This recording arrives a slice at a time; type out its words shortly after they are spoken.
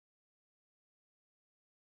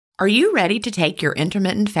Are you ready to take your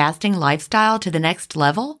intermittent fasting lifestyle to the next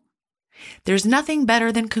level? There's nothing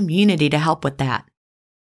better than community to help with that.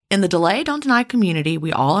 In the Delay Don't Deny community,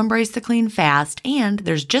 we all embrace the clean fast, and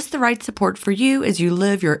there's just the right support for you as you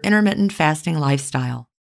live your intermittent fasting lifestyle.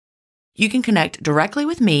 You can connect directly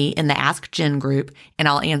with me in the Ask Jen group, and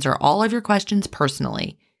I'll answer all of your questions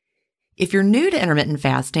personally. If you're new to intermittent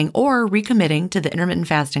fasting or recommitting to the intermittent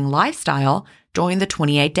fasting lifestyle, join the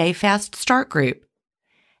 28-day Fast Start group.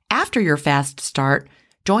 After your fast start,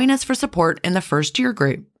 join us for support in the First Year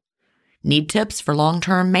group. Need tips for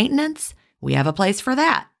long-term maintenance? We have a place for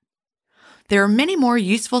that. There are many more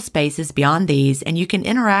useful spaces beyond these, and you can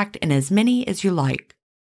interact in as many as you like.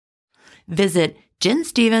 Visit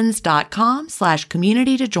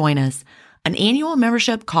jenstevens.com/community to join us. An annual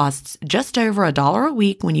membership costs just over $1 a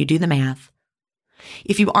week when you do the math.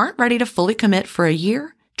 If you aren't ready to fully commit for a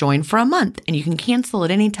year, join for a month and you can cancel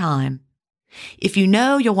at any time. If you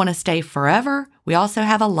know you'll want to stay forever, we also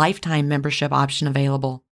have a lifetime membership option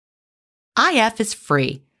available. IF is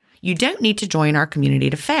free. You don't need to join our community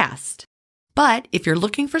to fast. But if you're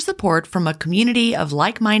looking for support from a community of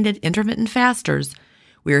like-minded intermittent fasters,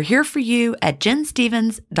 we're here for you at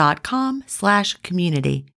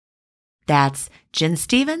jenstevens.com/community. That's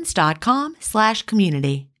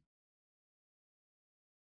jenstevens.com/community.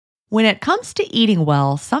 When it comes to eating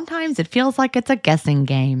well, sometimes it feels like it's a guessing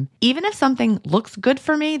game. Even if something looks good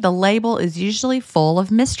for me, the label is usually full of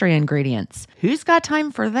mystery ingredients. Who's got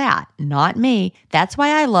time for that? Not me. That's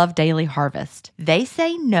why I love Daily Harvest. They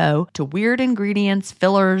say no to weird ingredients,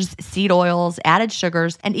 fillers, seed oils, added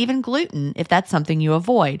sugars, and even gluten if that's something you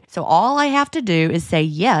avoid. So all I have to do is say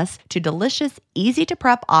yes to delicious,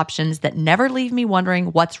 easy-to-prep options that never leave me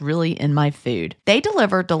wondering what's really in my food. They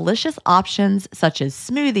deliver delicious options such as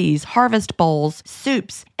smoothies, harvest bowls,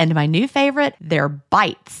 soups, and my new favorite, their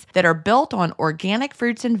bites that are built on organic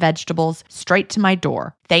fruits and vegetables straight to my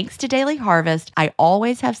door. Thanks to Daily Harvest, I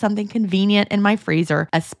always have something convenient in my freezer,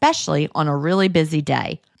 especially on a really busy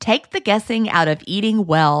day. Take the guessing out of eating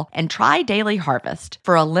well and try Daily Harvest.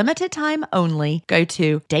 For a limited time only, go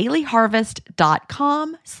to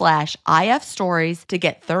dailyharvest.com/ifstories to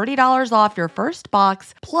get $30 off your first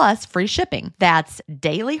box plus free shipping. That's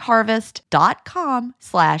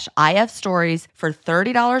dailyharvest.com/ifstories for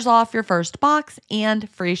 $30 off your first box and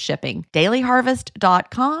free shipping.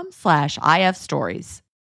 dailyharvest.com/ifstories.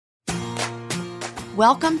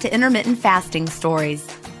 Welcome to Intermittent Fasting Stories.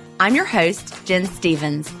 I'm your host, Jen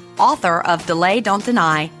Stevens, author of Delay Don't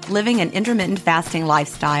Deny, Living an Intermittent Fasting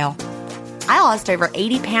Lifestyle. I lost over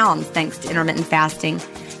 80 pounds thanks to intermittent fasting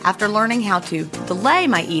after learning how to delay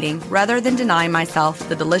my eating rather than deny myself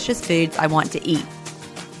the delicious foods I want to eat.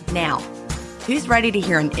 Now, who's ready to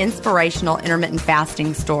hear an inspirational intermittent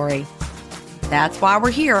fasting story? That's why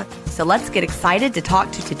we're here, so let's get excited to talk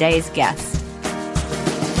to today's guest.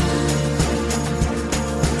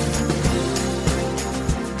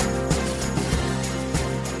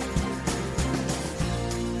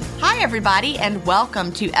 Hi, everybody, and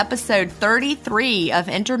welcome to episode 33 of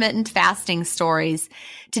Intermittent Fasting Stories.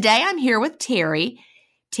 Today, I'm here with Terry.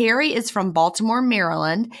 Terry is from Baltimore,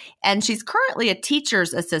 Maryland, and she's currently a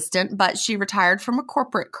teacher's assistant, but she retired from a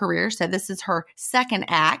corporate career, so this is her second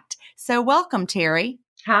act. So welcome, Terry.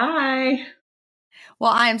 Hi.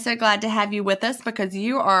 Well, I am so glad to have you with us because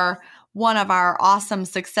you are one of our awesome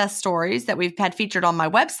success stories that we've had featured on my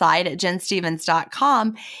website at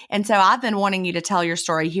jenstevens.com. And so I've been wanting you to tell your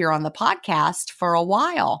story here on the podcast for a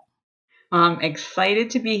while. I'm excited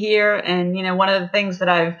to be here. And, one of the things that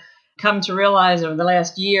I've come to realize over the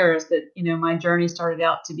last year is that, my journey started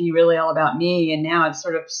out to be really all about me. And now I've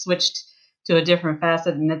sort of switched to a different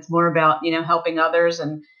facet. And it's more about, helping others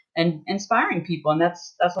and inspiring people. And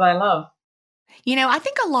that's what I love. I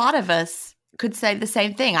think a lot of us could say the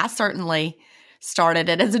same thing. I certainly started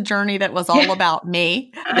it as a journey that was all about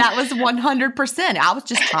me. That was 100%. I was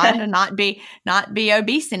just trying to not be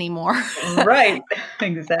obese anymore. Right.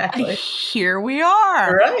 Exactly. Here we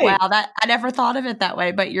are. Right. Wow, I never thought of it that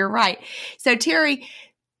way, but you're right. So Terry,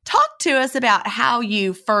 talk to us about how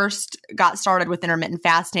you first got started with intermittent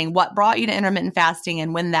fasting, what brought you to intermittent fasting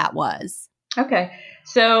and when that was. Okay.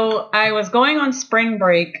 So I was going on spring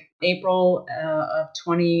break, April of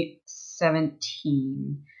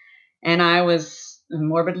 2017, and I was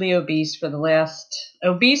morbidly obese for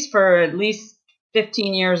at least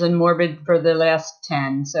 15 years and morbid for the last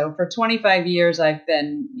 10. So for 25 years, I've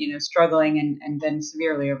been, struggling and been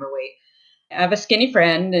severely overweight. I have a skinny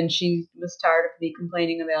friend, and she was tired of me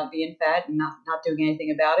complaining about being fat and not doing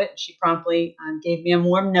anything about it. She promptly gave me a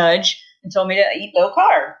warm nudge and told me to eat low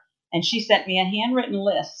carb. And she sent me a handwritten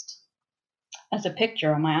list as a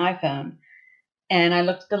picture on my iPhone. And I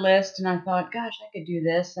looked at the list and I thought, gosh, I could do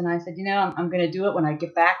this. And I said, I'm going to do it when I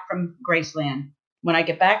get back from Graceland. When I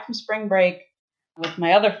get back from spring break with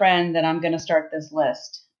my other friend, then I'm going to start this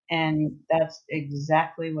list. And that's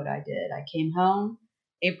exactly what I did. I came home.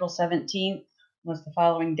 April 17th was the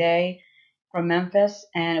following day from Memphis.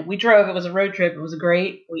 And we drove. It was a road trip. It was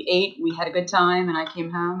great. We ate. We had a good time. And I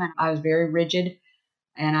came home and I was very rigid.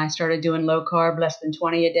 And I started doing low carb, less than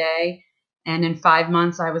 20 a day. And in 5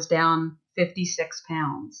 months, I was down 56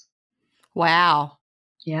 pounds. Wow.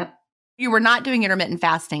 Yep. You were not doing intermittent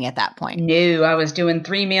fasting at that point. No, I was doing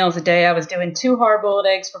 3 meals a day. I was doing 2 hard-boiled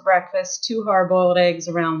eggs for breakfast, 2 hard-boiled eggs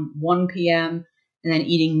around 1 p.m., and then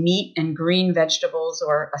eating meat and green vegetables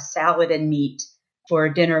or a salad and meat for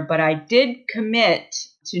dinner. But I did commit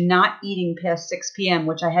to not eating past 6 p.m.,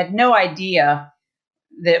 which I had no idea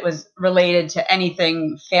that it was related to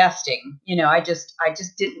anything fasting. I just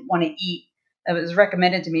didn't want to eat. It was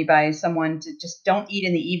recommended to me by someone to just don't eat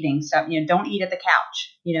in the evening. Stop, don't eat at the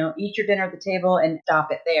couch. Eat your dinner at the table and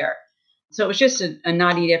stop it there. So it was just a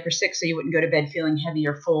not eat after 6 so you wouldn't go to bed feeling heavy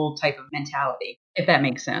or full type of mentality, if that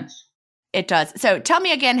makes sense. It does. So tell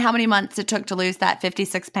me again how many months it took to lose that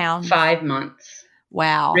 56 pounds? 5 months.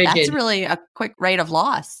 Wow. Rigid. That's really a quick rate of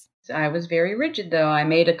loss. I was very rigid, though. I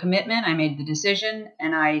made a commitment. I made the decision,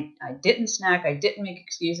 and I didn't snack. I didn't make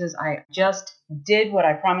excuses. I just did what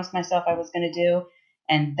I promised myself I was going to do,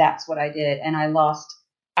 and that's what I did. And I lost,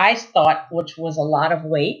 I thought, which was a lot of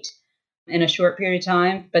weight in a short period of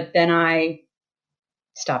time, but then I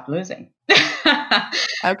stopped losing.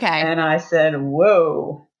 Okay. And I said,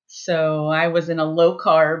 whoa. So I was in a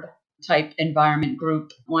low-carb type environment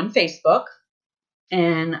group on Facebook.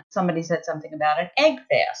 And somebody said something about an egg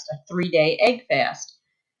fast, a 3-day egg fast.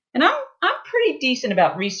 And I'm pretty decent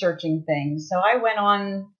about researching things. So I went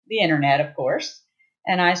on the internet, of course,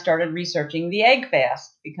 and I started researching the egg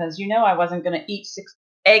fast because, I wasn't going to eat 6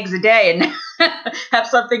 eggs a day and have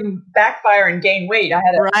something backfire and gain weight. I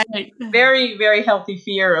had a very, very healthy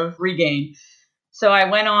fear of regain. So I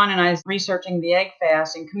went on and I was researching the egg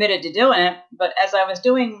fast and committed to doing it. But as I was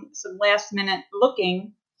doing some last minute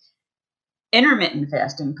looking, intermittent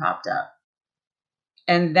fasting popped up.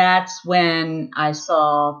 And that's when I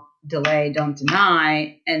saw Delay, Don't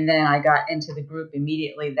Deny. And then I got into the group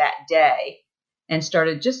immediately that day and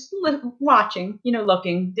started just watching,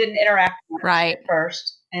 looking, didn't interact with it at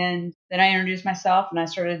first. And then I introduced myself and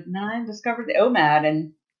I discovered the OMAD.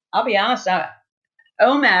 And I'll be honest,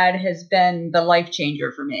 OMAD has been the life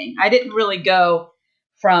changer for me. I didn't really go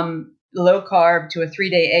from low carb to a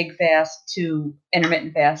 3-day egg fast to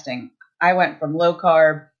intermittent fasting. I went from low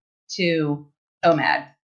carb to OMAD.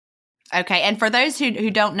 Okay. And for those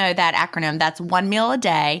who don't know that acronym, that's 1 meal a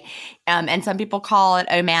day. And some people call it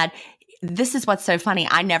OMAD. This is what's so funny.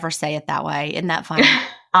 I never say it that way. Isn't that funny?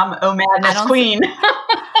 I'm OMAD queen.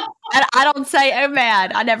 I don't say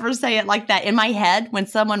OMAD. I never say it like that. In my head, when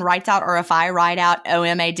someone writes out, or if I write out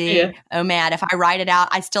OMAD, OMAD, if I write it out,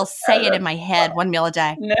 I still say it in my head, 1 meal a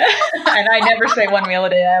day. No. And I never say 1 meal a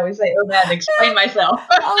day. I always say OMAD to explain myself.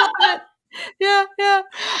 Yeah.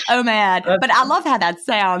 OMAD. But I love how that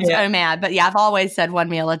sounds, OMAD. But I've always said 1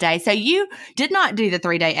 meal a day. So you did not do the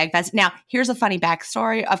 3-day egg fast. Now, here's a funny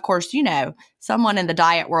backstory. Of course, someone in the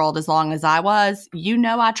diet world as long as I was,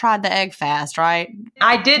 I tried the egg fast, right?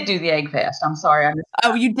 I did do the egg fast. I'm sorry.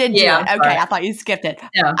 Oh, you did do it. Okay. Sorry. I thought you skipped it.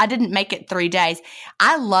 Yeah. I didn't make it 3 days.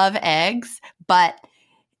 I love eggs, but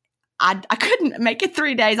I couldn't make it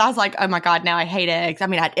 3 days. I was like, oh my God, now I hate eggs. I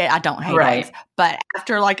mean, I don't hate eggs, but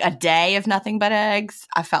after like a day of nothing but eggs,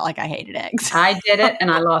 I felt like I hated eggs. I did it and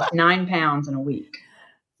I lost 9 pounds in a week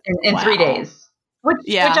in 3 days, which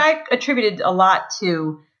I attributed a lot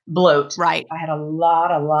to bloat. Right. I had a lot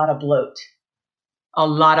of bloat. A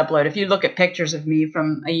lot of bloat. If you look at pictures of me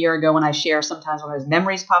from a year ago when I share, sometimes when those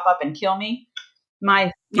memories pop up and kill me,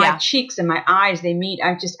 my cheeks and my eyes, they meet.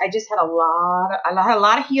 I just had a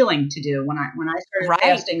lot of healing to do when I started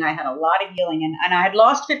fasting. I had a lot of healing and I had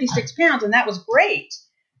lost 56 pounds and that was great,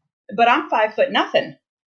 but I'm 5'0".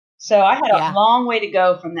 So I had a long way to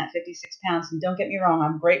go from that 56 pounds. And don't get me wrong,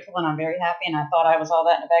 I'm grateful and I'm very happy. And I thought I was all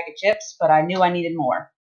that in a bag of chips, but I knew I needed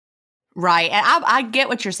more. Right. And I get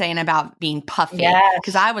what you're saying about being puffy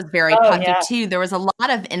because I was very puffy too. There was a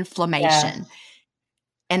lot of inflammation. Yes.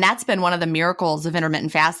 And that's been one of the miracles of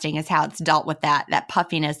intermittent fasting is how it's dealt with that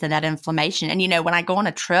puffiness and that inflammation. And, when I go on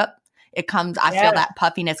a trip, I feel that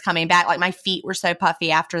puffiness coming back. Like my feet were so puffy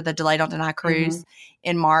after the Delay Don't Deny cruise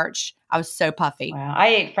in March. I was so puffy. Wow. I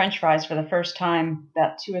ate French fries for the first time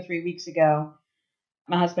about 2 or 3 weeks ago.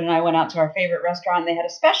 My husband and I went out to our favorite restaurant. And they had a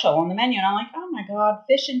special on the menu. And I'm like, oh my God,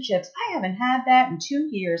 fish and chips. I haven't had that in 2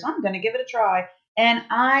 years. I'm going to give it a try. And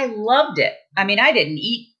I loved it. I mean, I didn't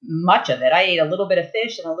eat much of it. I ate a little bit of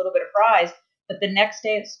fish and a little bit of fries. But the next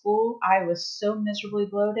day at school, I was so miserably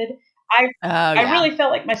bloated. I Oh, I yeah. really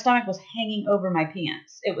felt like my stomach was hanging over my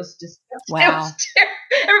pants. It was disgusting. It Wow. was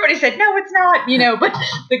everybody said, no, it's not, but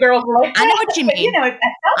the girls were like, I know what you but, mean. it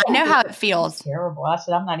felt I know like how it was feels. terrible. I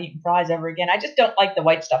said, I'm not eating fries ever again. I just don't like the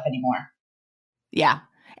white stuff anymore. Yeah.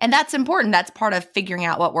 And that's important. That's part of figuring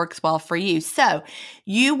out what works well for you. So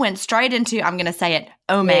you went straight into, I'm going to say it,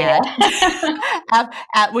 OMAD.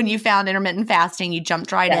 When you found intermittent fasting, you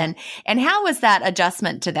jumped right in. And how was that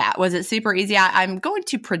adjustment to that? Was it super easy? I'm going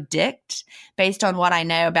to predict, based on what I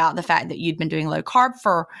know about the fact that you'd been doing low carb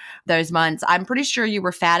for those months, I'm pretty sure you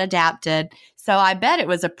were fat adapted. So I bet it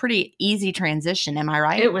was a pretty easy transition. Am I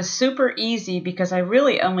right? It was super easy because I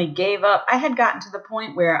really only gave up. I had gotten to the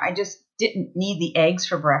point where I just didn't need the eggs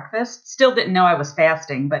for breakfast. Still didn't know I was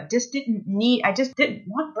fasting, but I just didn't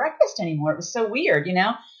want breakfast anymore. It was so weird,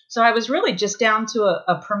 So I was really just down to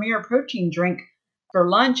a Premier protein drink for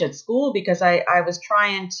lunch at school because I was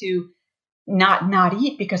trying to not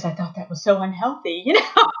eat because I thought that was so unhealthy,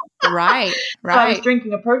 Right. So I was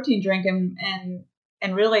drinking a protein drink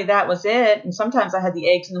and really that was it. And sometimes I had the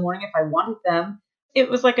eggs in the morning if I wanted them.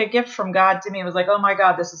 It was like a gift from God to me. It was like, oh my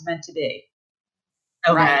God, this is meant to be.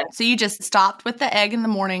 Oh, right. So you just stopped with the egg in the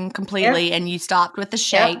morning completely and you stopped with the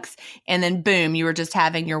shakes and then boom, you were just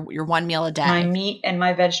having your one meal a day. My meat and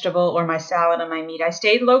my vegetable or my salad and my meat. I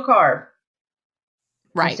stayed low carb.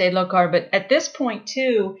 Right. I stayed low carb. But at this point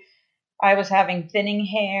too, I was having thinning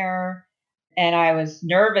hair and I was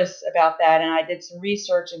nervous about that. And I did some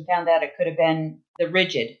research and found out it could have been the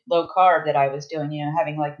rigid low carb that I was doing,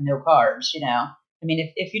 having like no carbs, I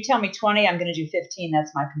mean, if you tell me 20, I'm going to do 15.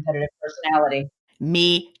 That's my competitive personality.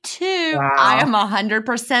 Me too. Wow. I am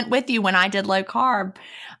 100% with you. When I did low carb,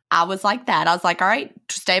 I was like that. I was like, all right,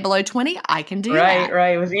 stay below 20. I can do that.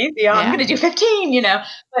 Right. It was easy. I'm going to do 15,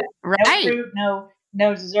 but right. No fruit,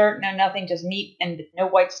 no dessert, no nothing, just meat and no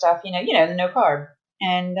white stuff, the no carb.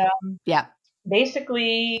 And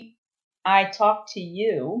basically I talked to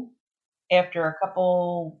you after a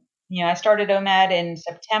couple, I started OMAD in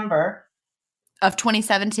September of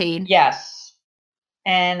 2017. Yes.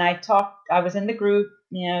 And I was in the group,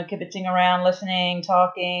 kibitzing around, listening,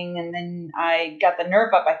 talking. And then I got the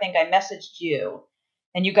nerve up. I think I messaged you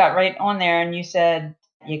and you got right on there and you said,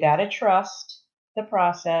 you got to trust the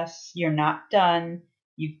process. You're not done.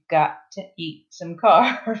 You've got to eat some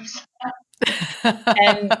carbs.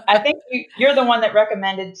 And I think you're the one that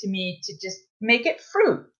recommended to me to just make it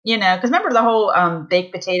fruit, because remember the whole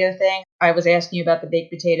baked potato thing? I was asking you about the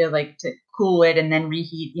baked potato, like to cool it and then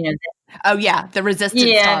reheat, Oh yeah, the resistance.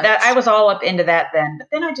 Yeah, I was all up into that then. But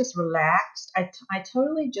then I just relaxed. I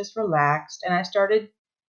totally just relaxed and I started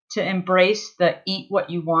to embrace the eat what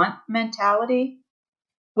you want mentality,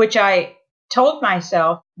 which I told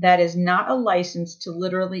myself that is not a license to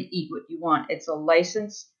literally eat what you want. It's a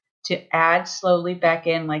license to add slowly back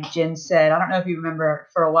in, like Jen said. I don't know if you remember,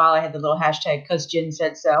 for a while I had the little hashtag because Jen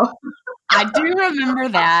said so. I do remember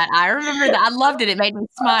that. I loved it. It made me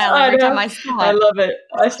smile every time I saw it. I love it.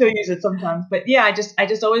 I still use it sometimes. But yeah, I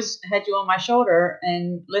just always had you on my shoulder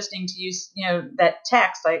and listening to you, that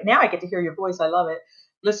text. Now I get to hear your voice. I love it.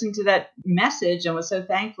 Listening to that message and was so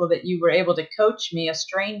thankful that you were able to coach me, a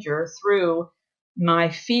stranger, through my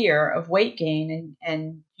fear of weight gain.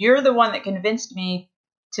 And you're the one that convinced me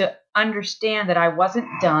to understand that I wasn't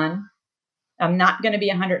done. I'm not going to be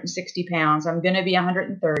 160 pounds. I'm going to be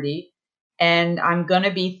 130. And I'm going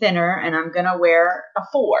to be thinner and I'm going to wear a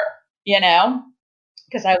 4,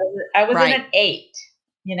 because I was in an 8,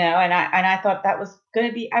 and I thought that was going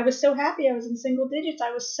to be, I was so happy. I was in single digits.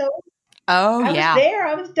 I was was there.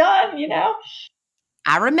 I was done,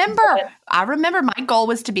 I remember my goal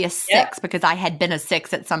was to be a 6 because I had been a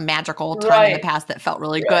 6 at some magical time in the past that felt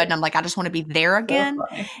really good. And I'm like, I just want to be there again.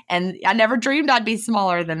 So and I never dreamed I'd be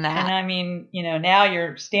smaller than that. And I mean, now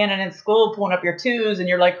you're standing in school pulling up your 2s and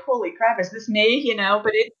you're like, holy crap, is this me?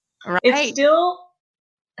 But it's still,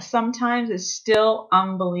 sometimes it's still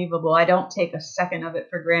unbelievable. I don't take a second of it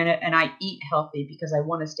for granted. And I eat healthy because I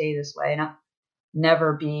want to stay this way and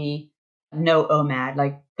never be no OMAD,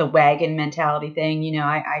 like the wagon mentality thing.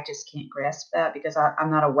 I just can't grasp that because I'm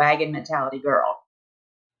not a wagon mentality girl.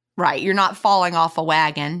 Right. You're not falling off a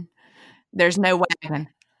wagon. There's no wagon.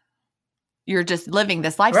 You're just living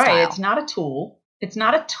this lifestyle. Right. It's not a tool. It's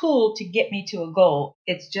not a tool to get me to a goal.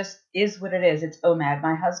 It's just is what it is. It's OMAD.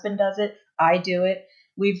 My husband does it. I do it.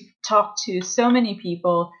 We've talked to so many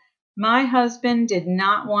people. My husband did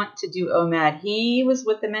not want to do OMAD. He was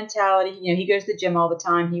with the mentality, he goes to the gym all the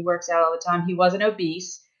time. He works out all the time. He wasn't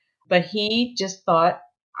obese, but he just thought,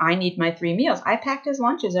 I need my 3 meals. I packed his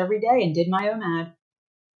lunches every day and did my OMAD.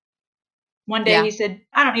 One day Yeah. he said,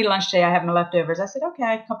 I don't need lunch today. I have my leftovers. I said,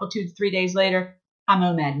 okay. A couple, 2 to 3 days later, I'm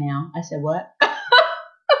OMAD now. I said, what?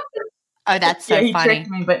 Oh, that's so yeah, he funny. tricked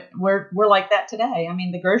me, but we're like that today. I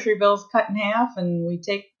mean, the grocery bill's cut in half, and we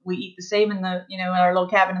eat the same in the in our little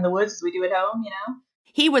cabin in the woods as we do at home.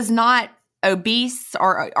 He was not obese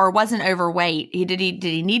or wasn't overweight. Did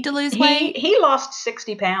he need to lose weight? He lost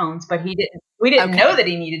 60 pounds, but he didn't. We didn't know that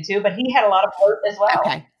he needed to, but he had a lot of bloat as well.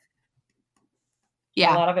 Okay.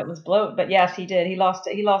 Yeah, a lot of it was bloat, but yes, he did. He lost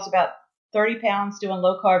about 30 pounds doing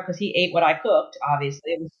low carb because he ate what I cooked.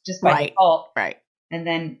 Obviously, it was just by default. Right. And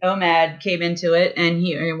then OMAD came into it, and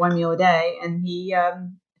he 1 meal a day, and he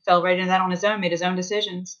fell right into that on his own, made his own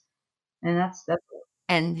decisions, and that's.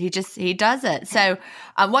 And he does it. So,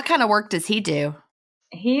 what kind of work does he do?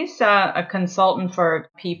 He's a consultant for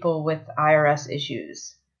people with IRS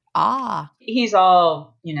issues. Ah. He's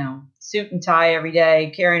all suit and tie every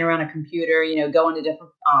day, carrying around a computer, going to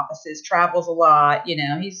different offices, travels a lot.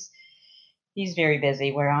 He's very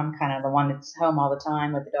busy. Where I'm kind of the one that's home all the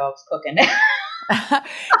time with the dogs cooking.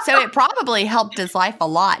 So it probably helped his life a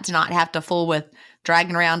lot to not have to fool with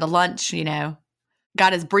dragging around a lunch,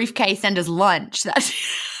 got his briefcase and his lunch. That's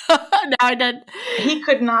no, I didn't. He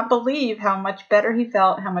could not believe how much better he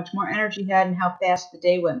felt, how much more energy he had, and how fast the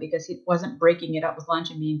day went because he wasn't breaking it up with lunch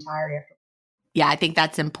and being tired after. Yeah, I think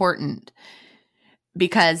that's important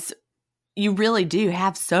because you really do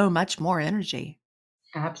have so much more energy.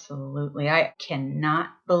 Absolutely. I cannot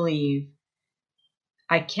believe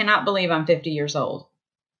I'm 50 years old.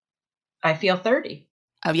 I feel 30.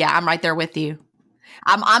 Oh yeah, I'm right there with you.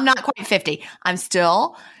 I'm not quite 50. I'm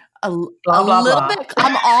still a little bit.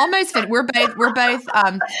 I'm almost 50. We're both both in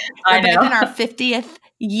our 50th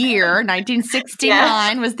year.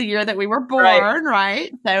 1969 was the year that we were born,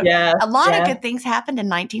 right? So a lot of good things happened in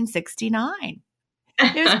 1969.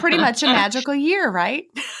 It was pretty much a magical year, right?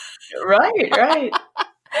 Right.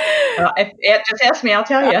 Just ask me, I'll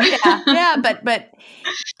tell you. Yeah, but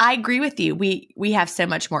I agree with you. We have so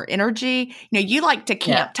much more energy. You like to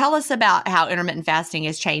camp. Yeah. Tell us about how intermittent fasting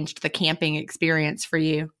has changed the camping experience for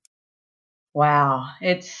you. Wow,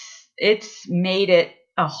 it's made it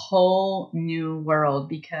a whole new world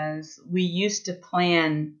because we used to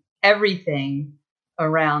plan everything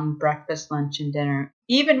around breakfast, lunch, and dinner.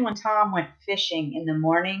 Even when Tom went fishing in the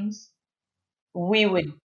mornings, we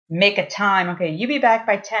would make a time. Okay, you be back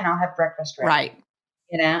by 10. I'll have breakfast ready. Right.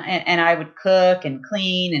 And I would cook and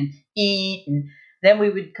clean and eat, and then we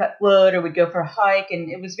would cut wood or we'd go for a hike.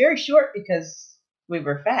 And it was very short because we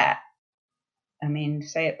were fat. I mean, to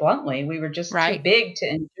say it bluntly, we were just too big to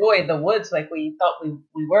enjoy the woods like we thought we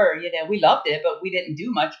were. We loved it, but we didn't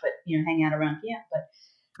do much but, hang out around camp. But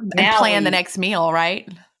now plan the next meal, right?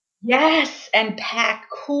 Yes, and pack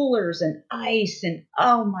coolers and ice and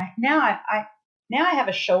oh my! Now I have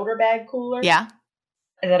a shoulder bag cooler. Yeah,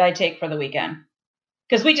 that I take for the weekend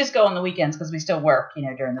because we just go on the weekends because we still work,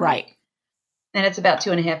 during the week. And it's about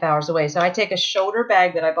 2.5 hours away. So I take a shoulder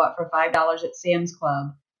bag that I bought for $5 at Sam's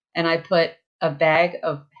Club, and I put a bag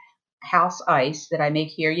of house ice that I make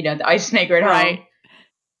here, the ice maker at home.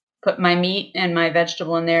 Put my meat and my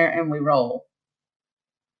vegetable in there, and we roll.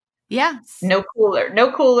 Yes. No cooler,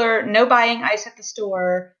 no buying ice at the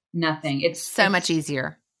store, nothing. It's so much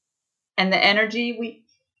easier. And the energy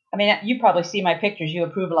you probably see my pictures. You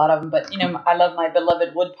approve a lot of them, but I love my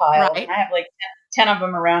beloved wood piles. Right. And I have like 10 of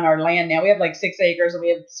them around our land now. We have like 6 acres, and we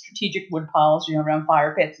have strategic wood piles, around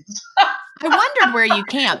fire pits. I wondered where you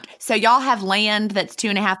camped. So y'all have land that's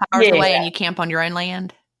 2.5 hours away, and you camp on your own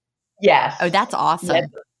land? Yes. Oh, that's awesome. Yes.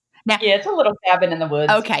 Now, it's a little cabin in the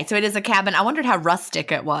woods. Okay, so it is a cabin. I wondered how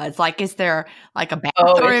rustic it was. Like, is there like a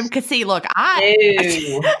bathroom? Because see, look,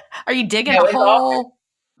 are you digging a hole?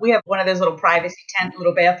 We have one of those little privacy tent,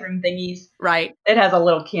 little bathroom thingies. Right. It has a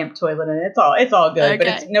little camp toilet in it. It's all good, but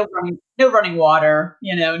it's no running water.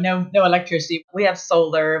 No electricity. We have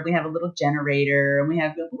solar. We have a little generator, and we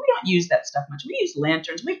don't use that stuff much. We use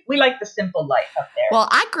lanterns. We like the simple life up there. Well,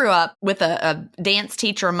 I grew up with a dance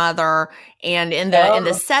teacher mother, and in the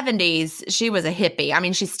 70s, she was a hippie. I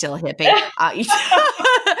mean, she's still a hippie,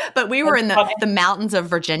 but we were in the mountains of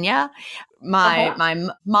Virginia. My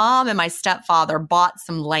mom and my stepfather bought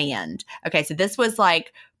some land. Okay, so this was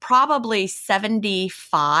like probably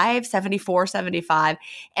 74, 75.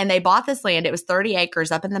 And they bought this land. It was 30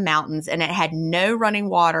 acres up in the mountains, and it had no running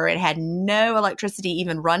water. It had no electricity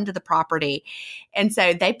even run to the property. And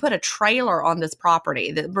so they put a trailer on this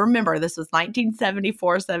property. Remember, this was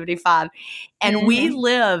 1974, 75. And we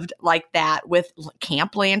lived like that with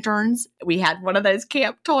camp lanterns. We had one of those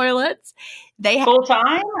camp toilets. They full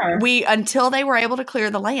time, or until they were able to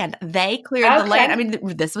clear the land. They cleared the land. I mean,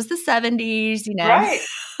 this was the 70s, Right.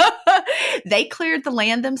 They cleared the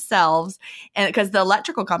land themselves, and because the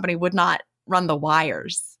electrical company would not run the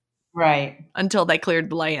wires. Right. Until they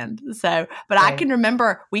cleared the land. So, but I can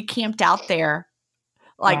remember we camped out there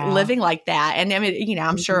living like that. And I mean,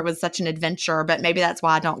 I'm sure it was such an adventure, but maybe that's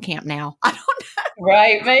why I don't camp now. I don't know.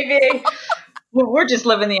 Right. Maybe. Well, we're just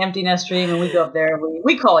living the empty nest dream, and we go up there.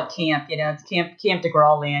 We call it camp. It's Camp de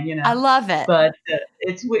Graw land. I love it, but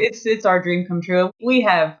it's our dream come true. We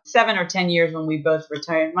have 7 or 10 years when we both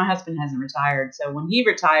retired. My husband hasn't retired, so when he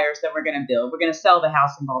retires, then we're going to build. We're going to sell the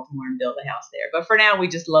house in Baltimore and build a house there. But for now, we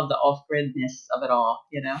just love the off-gridness of it all.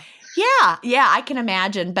 Yeah, I can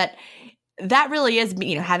imagine, but. That really is,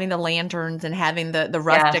 having the lanterns and having the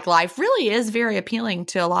rustic life really is very appealing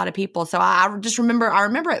to a lot of people. So I just remember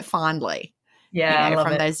it fondly. Yeah, I love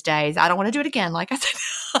from it. those days. I don't want to do it again, like I said.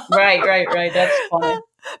 Right. That's fun.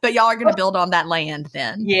 But y'all are going to build on that land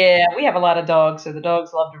then. Yeah, we have a lot of dogs, so the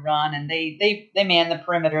dogs love to run, and they man the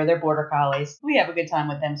perimeter. They're border collies. We have a good time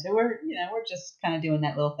with them, so we're just kind of doing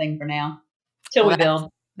that little thing for now till we build.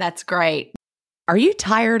 That's great. Are you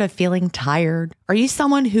tired of feeling tired? Are you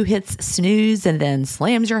someone who hits snooze and then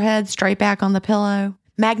slams your head straight back on the pillow?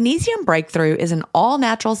 Magnesium Breakthrough is an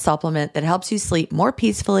all-natural supplement that helps you sleep more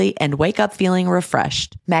peacefully and wake up feeling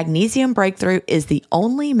refreshed. Magnesium Breakthrough is the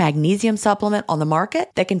only magnesium supplement on the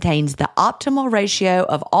market that contains the optimal ratio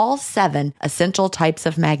of all 7 essential types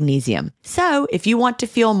of magnesium. So, if you want to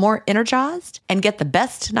feel more energized and get the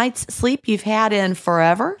best night's sleep you've had in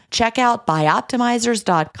forever, check out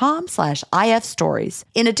bioptimizers.com/ifstories.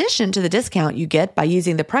 In addition to the discount you get by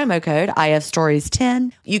using the promo code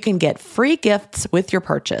IFStories10, you can get free gifts with your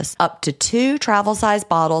purchase, up to 2 travel-size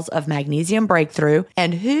bottles of Magnesium Breakthrough,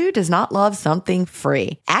 and who does not love something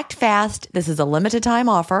free? Act fast. This is a limited time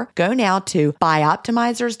offer. Go now to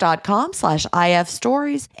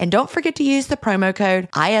bioptimizers.com/ifstories, and don't forget to use the promo code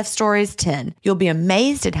IFStories10. You'll be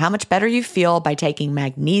amazed at how much better you feel by taking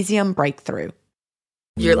Magnesium Breakthrough.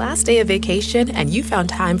 Your last day of vacation and you found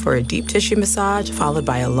time for a deep tissue massage followed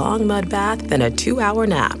by a long mud bath, then a 2-hour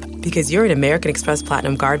nap. Because you're an American Express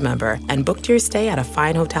Platinum Card member and booked your stay at a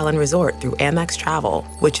fine hotel and resort through Amex Travel,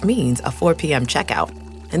 which means a 4 p.m. checkout.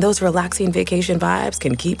 And those relaxing vacation vibes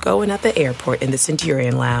can keep going at the airport in the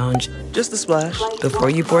Centurion Lounge. Just a splash. Before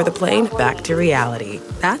you board the plane, back to reality.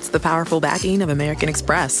 That's the powerful backing of American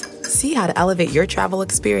Express. See how to elevate your travel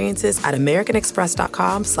experiences at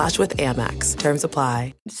americanexpress.com/withAmex. Terms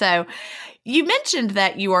apply. So you mentioned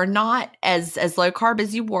that you are not as low carb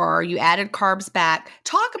as you were. You added carbs back.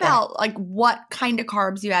 Talk about what kind of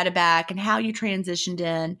carbs you added back and how you transitioned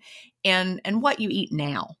in and what you eat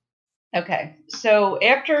now. Okay. So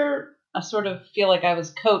after I sort of feel like I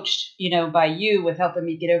was coached, by you with helping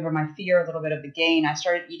me get over my fear a little bit of the gain, I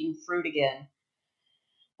started eating fruit again.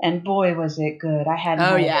 And boy, was it good. I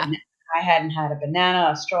hadn't had a banana,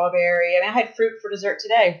 a strawberry. I had fruit for dessert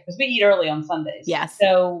today because we eat early on Sundays. Yes.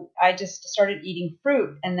 So I just started eating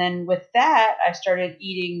fruit. And then with that, I started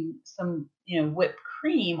eating some, whipped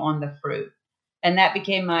cream on the fruit. And that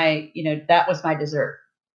became that was my dessert.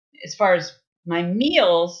 As far as my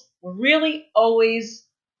meals, really always,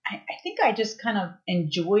 I think I just kind of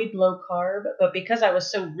enjoyed low carb, but because I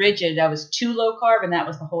was so rigid, I was too low carb, and that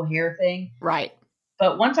was the whole hair thing. Right.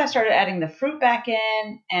 But once I started adding the fruit back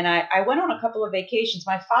in, and I went on a couple of vacations.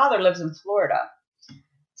 My father lives in Florida.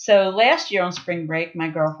 So last year on spring break, my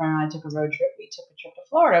girlfriend and I took a road trip. We took a trip to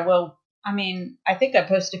Florida. Well, I think I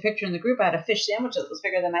posted a picture in the group. I had a fish sandwich that was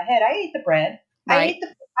bigger than my head. I ate the bread. Right.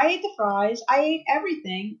 I ate the fries. I ate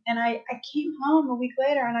everything. And I came home a week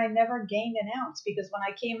later and I never gained an ounce because when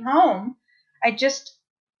I came home, I just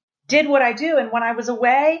did what I do. And when I was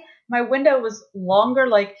away, my window was longer.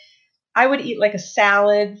 Like I would eat like a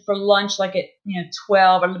salad for lunch, like at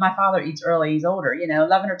 12. Or my father eats early; he's older.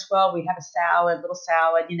 11 or 12, we'd have a little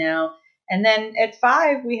salad. And then at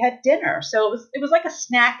 5 we had dinner. So it was like a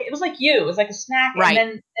snack. It was like you. It was like a snack, right.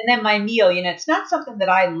 and then my meal. It's not something that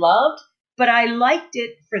I loved, but I liked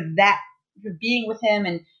it for being with him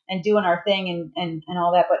and doing our thing and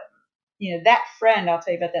all that. But that friend, I'll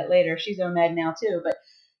tell you about that later. She's OMAD now too, but.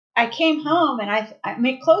 I came home and I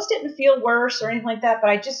clothes didn't feel worse or anything like that, but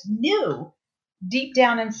I just knew deep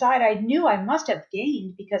down inside, I knew I must have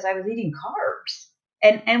gained because I was eating carbs.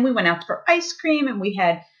 And we went out for ice cream and we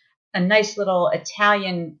had a nice little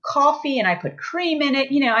Italian coffee and I put cream in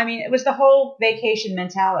it. It was the whole vacation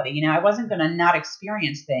mentality. I wasn't going to not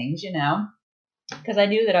experience things, because I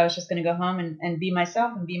knew that I was just going to go home and be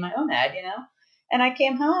myself and be my OMAD, And I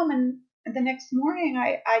came home and the next morning,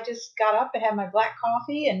 I just got up and had my black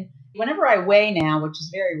coffee. And whenever I weigh now, which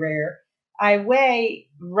is very rare, I weigh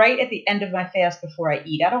right at the end of my fast before I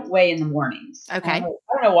eat. I don't weigh in the mornings. Okay. I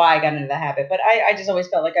don't know why I got into the habit, but I just always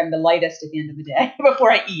felt like I'm the lightest at the end of the day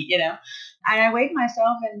before I eat, And I weighed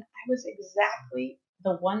myself, and I was exactly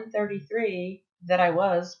the 133 that I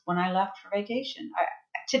was when I left for vacation.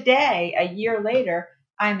 Today, a year later,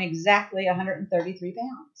 I'm exactly 133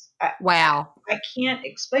 pounds. Wow. I can't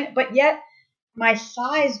explain it, but yet my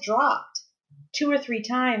size dropped 2 or 3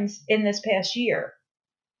 times in this past year.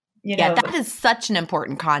 Yeah, that is such an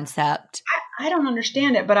important concept. I don't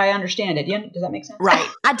understand it, but I understand it. Does that make sense? Right.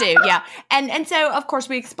 I do. Yeah. And so, of course,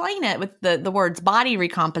 we explain it with the words body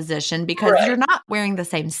recomposition because you're not wearing the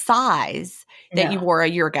same size that you wore a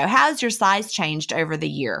year ago. How has your size changed over the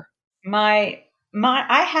year? I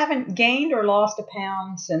haven't gained or lost a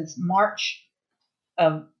pound since March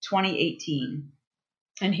of 2018.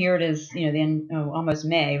 And here it is, almost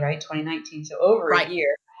May, right? 2019. So over a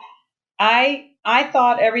year. I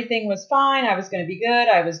thought everything was fine. I was going to be good.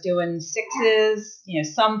 I was doing 6s,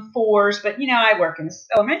 some 4s, but I work in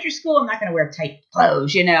elementary school. I'm not going to wear tight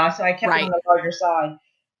clothes, so I kept it on the larger side.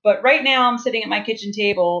 But right now I'm sitting at my kitchen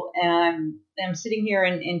table and I'm sitting here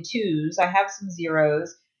in 2s. I have some 0s.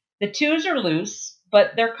 The 2s are loose,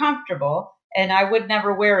 but they're comfortable. And I would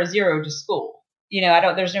never wear a 0 to school.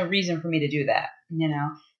 There's no reason for me to do that,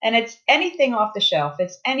 And it's anything off the shelf.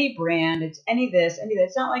 It's any brand. It's any this, any that.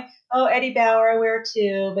 It's not like, Eddie Bauer, I wear a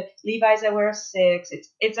 2, but Levi's, I wear a 6.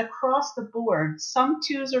 It's across the board. Some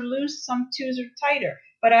 2s are loose. Some 2s are tighter.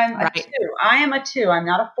 But I'm a 2. I am a 2. I'm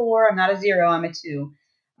not a 4. I'm not a 0. I'm a 2.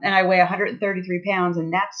 And I weigh 133 pounds.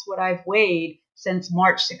 And that's what I've weighed since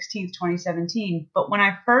March 16th, 2017. But when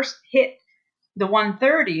I first hit the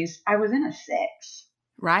 130s, I was in a 6.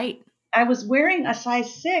 Right. I was wearing a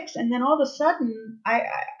size 6, and then all of a sudden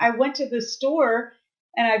I went to the store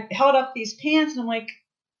and I held up these pants and I'm like,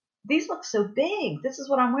 these look so big. This is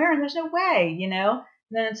what I'm wearing. There's no way, And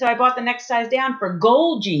then so I bought the next size down for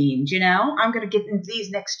gold jeans, I'm going to get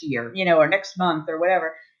these next year, or next month or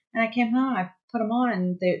whatever. And I came home, I put them on,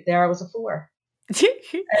 and there I was a 4.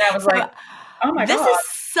 And I was like, oh my God. This is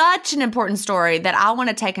such an important story that I want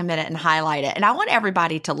to take a minute and highlight it. And I want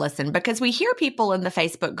everybody to listen because we hear people in the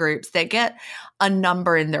Facebook groups that get a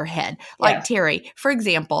number in their head. Like Terry, for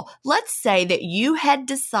example, let's say that you had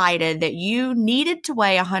decided that you needed to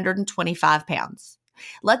weigh 125 pounds.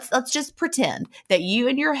 Let's just pretend that you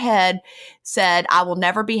in your head said, I will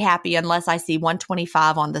never be happy unless I see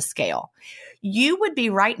 125 on the scale. You would be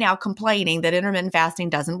right now complaining that intermittent fasting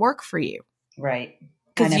doesn't work for you. Right.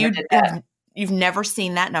 Because you've never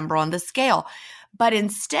seen that number on the scale. But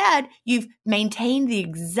instead, you've maintained the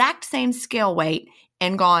exact same scale weight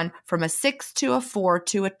and gone from a 6 to a 4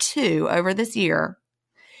 to a 2 over this year.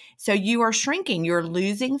 So you are shrinking. You're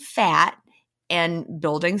losing fat and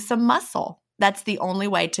building some muscle. That's the only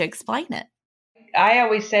way to explain it. I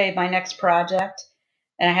always say my next project,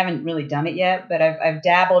 and I haven't really done it yet, but I've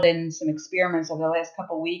dabbled in some experiments over the last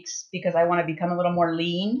couple of weeks because I want to become a little more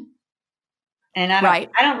lean. And I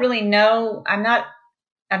don't really know. I'm not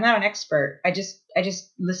an expert. I just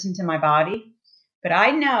listen to my body. But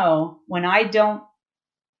I know when I don't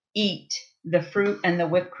eat the fruit and the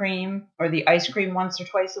whipped cream or the ice cream once or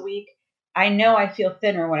twice a week, I know I feel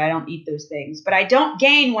thinner when I don't eat those things. But I don't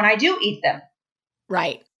gain when I do eat them.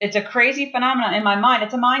 Right. It's a crazy phenomenon in my mind.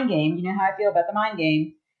 It's a mind game. You know how I feel about the mind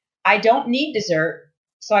game. I don't need dessert.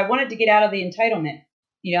 So I wanted to get out of the entitlement.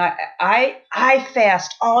 I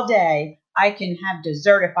fast all day. I can have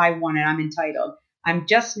dessert if I want it. I'm entitled. I'm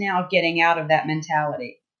just now getting out of that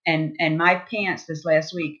mentality. And my pants this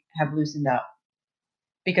last week have loosened up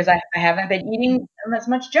because I haven't been eating as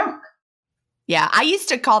much junk. Yeah, I used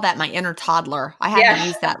to call that my inner toddler. I haven't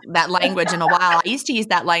used that language in a while. I used to use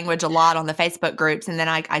that language a lot on the Facebook groups, and then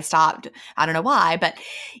I stopped. I don't know why, but,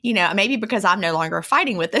 maybe because I'm no longer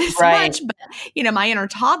fighting with it as much. But, my inner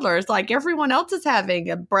toddler is like, everyone else is having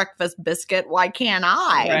a breakfast biscuit. Why can't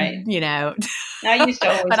I? Right. I used to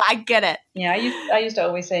always, but I get it. Yeah, I used to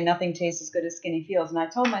always say nothing tastes as good as skinny feels. And I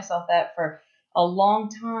told myself that for a long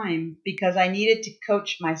time because I needed to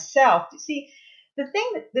coach myself. You see, the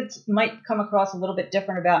thing that might come across a little bit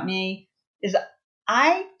different about me is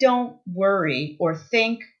I don't worry or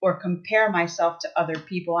think or compare myself to other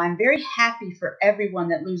people. I'm very happy for everyone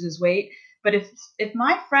that loses weight. But if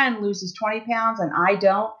my friend loses 20 pounds and I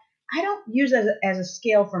don't use it as a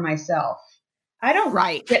scale for myself. I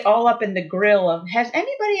don't get all up in the grill of, has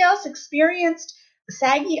anybody else experienced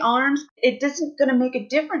saggy arms? It isn't going to make a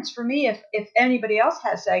difference for me if anybody else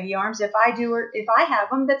has saggy arms. If I do or if I have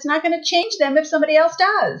them, that's not going to change them if somebody else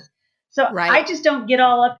does. So I just don't get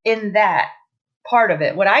all up in that part of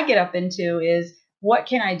it. What I get up into is what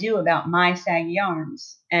can I do about my saggy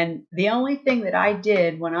arms? And the only thing that I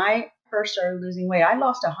did when I first started losing weight, I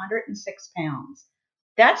lost 106 pounds.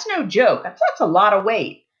 That's no joke. That's a lot of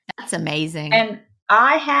weight. That's amazing. And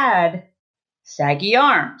I had saggy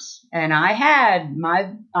arms, and I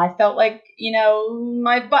felt like,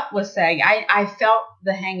 my butt was saggy. I felt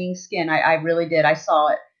the hanging skin. I really did. I saw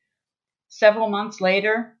it. Several months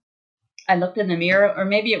later, I looked in the mirror, or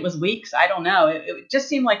maybe it was weeks. I don't know. It just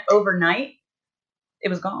seemed like overnight it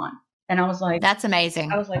was gone. And I was like, that's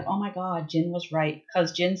amazing. I was like, oh my God, Jen was right.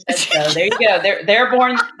 Cause Jen said so. There you go. They're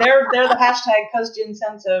born. They're the hashtag cause Jen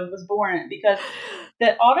said so was born, because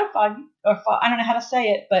the autophagy, I don't know how to say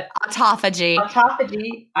it, but autophagy,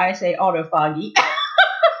 I say autophagy,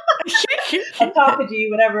 autophagy,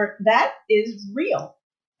 whatever, that is real.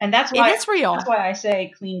 And that's why it is real. That's why I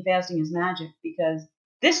say clean fasting is magic, because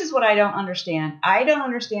this is what I don't understand. I don't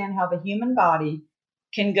understand how the human body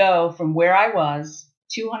can go from where I was,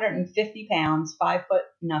 250 pounds, 5 foot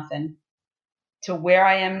nothing, to where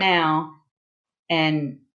I am now.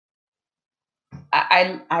 And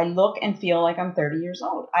I look and feel like I'm 30 years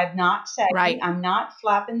old. I'm not saggy. Right. I'm not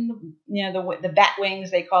flapping, the bat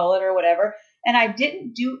wings, they call it, or whatever. And I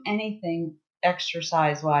didn't do anything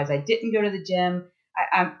exercise wise. I didn't go to the gym.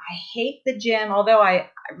 I hate the gym, although I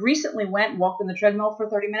recently went and walked on the treadmill for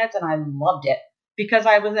 30 minutes and I loved it, because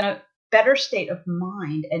I was in a better state of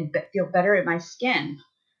mind and feel better in my skin.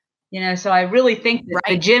 So I really think that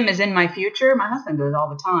the gym is in my future. My husband goes all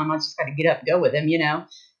the time. I just got to get up and go with him,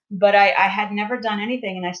 But I had never done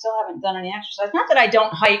anything, and I still haven't done any exercise. Not that I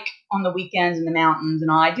don't hike on the weekends in the mountains and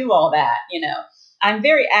all. I do all that, I'm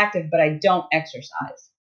very active, but I don't exercise.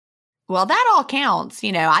 Well, that all counts.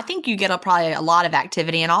 I think you get probably a lot of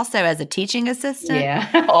activity, and also as a teaching assistant,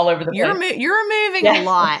 yeah, all over the place. You're moving a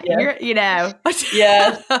lot. Yes.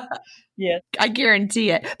 Yes. Yes. I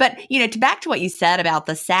guarantee it. But, back to what you said about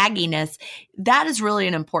the sagginess, that is really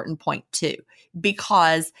an important point too,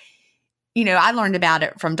 because, I learned about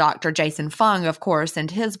it from Dr. Jason Fung, of course,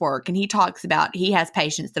 and his work. And he talks about, he has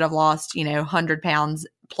patients that have lost, 100 pounds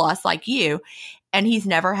plus like you, and he's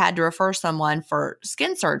never had to refer someone for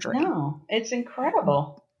skin surgery. No, it's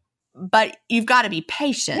incredible. But you've got to be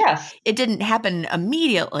patient. Yes. It didn't happen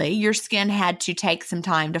immediately. Your skin had to take some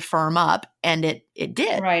time to firm up, and it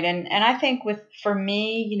did. Right. And I think for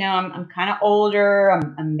me, I'm kind of older.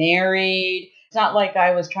 I'm married. It's not like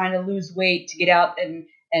I was trying to lose weight to get out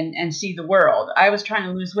and see the world. I was trying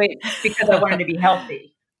to lose weight because I wanted to be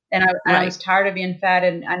healthy. And I was tired of being fat.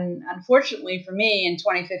 And unfortunately for me, in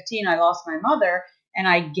 2015, I lost my mother. And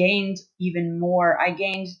I gained even more. I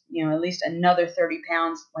gained, at least another 30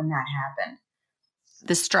 pounds when that happened.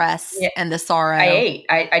 The stress and the sorrow. I ate.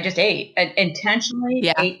 I just ate. I intentionally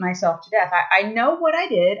ate myself to death. I know what I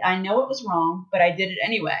did. I know it was wrong, but I did it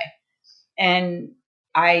anyway. And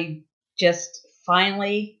I just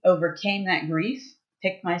finally overcame that grief,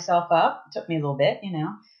 picked myself up. It took me a little bit,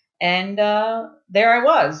 And there I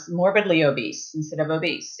was, morbidly obese instead of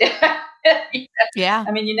obese. Yeah.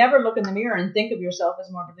 I mean, you never look in the mirror and think of yourself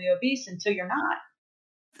as morbidly obese until you're not.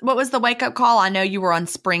 What was the wake-up call? I know you were on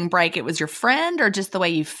spring break. It was your friend, or just the way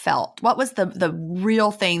you felt? What was the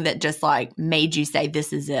real thing that just made you say,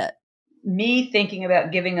 this is it? Me thinking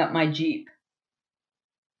about giving up my Jeep,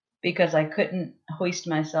 because I couldn't hoist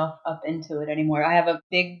myself up into it anymore. I have a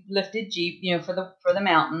big lifted Jeep, for the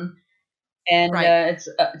mountain. And it's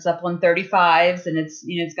up on 35s, and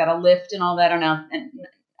it's got a lift and all that. I don't know. And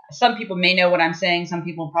some people may know what I'm saying. Some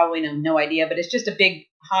people probably have no idea, but it's just a big,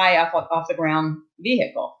 high off the ground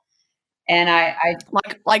vehicle. And I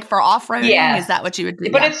like for off-roading, yeah. Is that what you would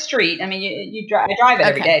do? But it's street. I mean, I drive it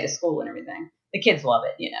every day to school and everything. The kids love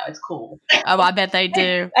it. It's cool. Oh, I bet they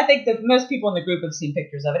do. I think that most people in the group have seen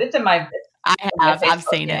pictures of it. It's in my. I've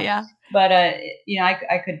seen it. Yeah. But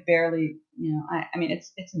I could barely. I mean,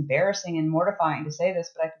 it's embarrassing and mortifying to say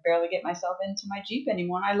this, but I could barely get myself into my Jeep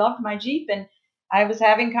anymore. And I loved my Jeep, and I was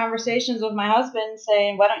having conversations with my husband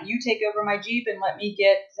saying, why don't you take over my Jeep and let me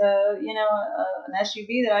get, an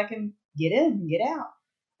SUV that I can get in and get out.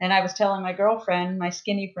 And I was telling my girlfriend, my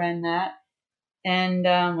skinny friend, that. And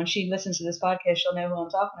when she listens to this podcast, she'll know who I'm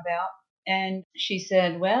talking about. And she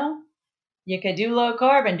said, well, you could do low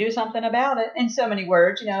carb and do something about it. In so many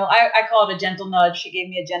words, I call it a gentle nudge. She gave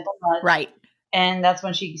me a gentle nudge. Right. And that's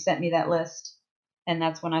when she sent me that list. And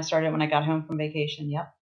that's when I started, when I got home from vacation.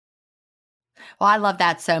 Yep. Well, I love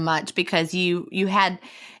that so much, because you had,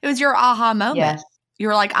 it was your aha moment. Yes. You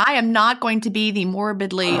were like, I am not going to be the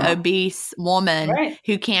morbidly obese woman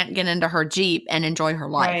who can't get into her Jeep and enjoy her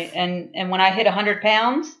life. Right. And when I hit 100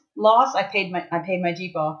 pounds loss, I paid my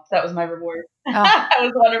Jeep off. That was my reward. Oh. That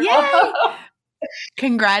was wonderful.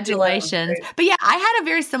 Congratulations. But yeah, I had a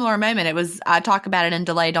very similar moment. I talk about it in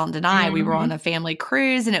Delay, Don't Deny. We were on a family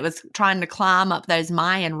cruise and it was trying to climb up those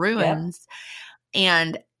Mayan ruins. Yep.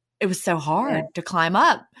 And it was so hard to climb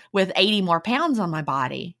up with 80 more pounds on my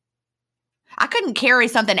body. I couldn't carry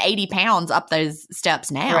something 80 pounds up those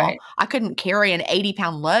steps now. Right. I couldn't carry an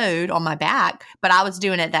 80-pound load on my back, but I was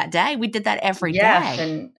doing it that day. We did that every day.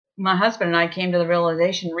 And my husband and I came to the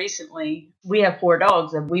realization recently, we have 4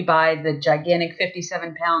 dogs, and we buy the gigantic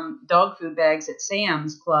 57-pound dog food bags at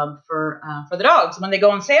Sam's Club for the dogs. When they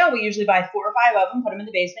go on sale, we usually buy 4 or 5 of them, put them in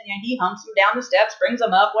the basement, and he humps them down the steps, brings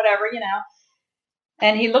them up, whatever,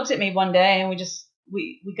 And he looks at me one day, and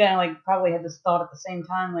we kind of like probably had this thought at the same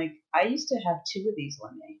time, like, I used to have 2 of these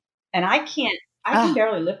one day, and I can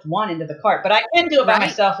barely lift one into the cart, but I can do it by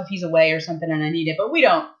myself if he's away or something and I need it. But we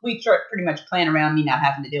pretty much plan around me not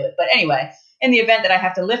having to do it. But anyway, in the event that I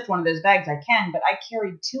have to lift one of those bags, I can, but I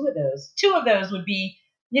carried 2 of those. 2 of those would be,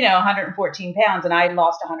 114 pounds, and I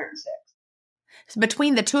lost 106. So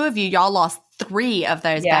between the 2 of you, y'all lost 3 of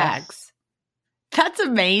those bags. That's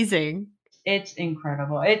amazing. It's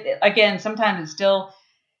incredible. Again, sometimes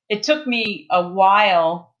it took me a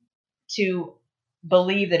while to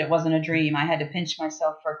believe that it wasn't a dream. I had to pinch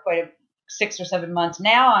myself for quite 6 or 7 months.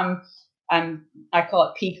 Now I call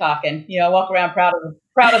it peacocking. I walk around proud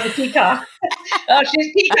as a peacock. Oh,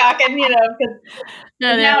 she's peacocking, because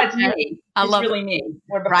now it's me. It's really me.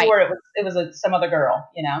 Where before it was some other girl,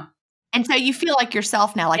 And so you feel like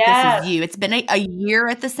yourself now, like this is you. It's been a year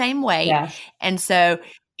at the same weight. Yes. And so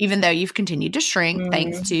even though you've continued to shrink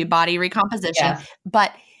thanks to body recomposition,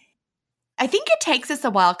 but I think it takes us a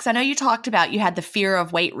while, because I know you talked about you had the fear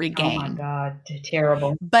of weight regain. Oh my God,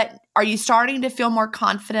 terrible. But are you starting to feel more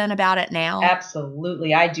confident about it now?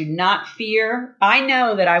 Absolutely. I do not fear. I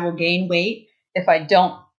know that I will gain weight if I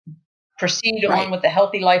don't proceed on with the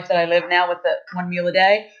healthy life that I live now with the 1 meal a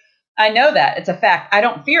day. I know that. It's a fact. I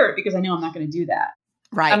don't fear it because I know I'm not going to do that.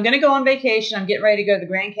 Right. I'm going to go on vacation. I'm getting ready to go to the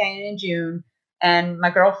Grand Canyon in June. And my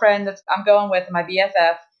girlfriend that I'm going with, my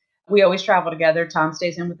BFF, we always travel together. Tom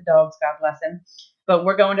stays in with the dogs, God bless him. But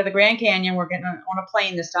we're going to the Grand Canyon. We're getting on a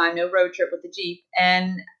plane this time, no road trip with the Jeep.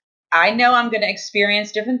 And I know I'm going to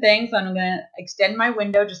experience different things. I'm going to extend my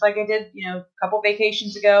window just like I did, a couple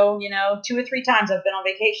vacations ago. 2 or 3 times I've been on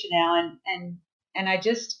vacation now. And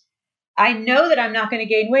I know that I'm not going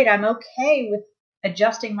to gain weight. I'm okay with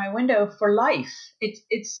adjusting my window for life.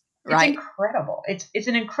 It's incredible. It's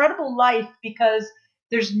an incredible life because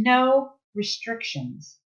there's no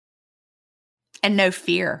restrictions. And no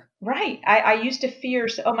fear. Right. I used to fear,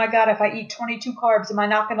 oh my God, if I eat 22 carbs, am I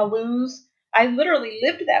not going to lose? I literally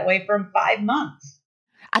lived that way for 5 months.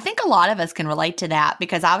 I think a lot of us can relate to that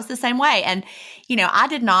because I was the same way. And, I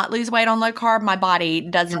did not lose weight on low carb. My body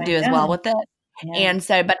doesn't do as well with it. Yeah. And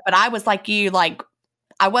so, but I was like you, like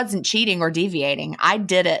I wasn't cheating or deviating. I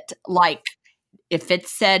did it like if it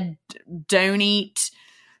said don't eat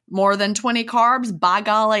more than 20 carbs, by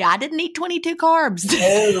golly, I didn't eat 22 carbs.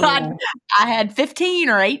 Oh. I had 15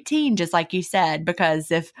 or 18, just like you said,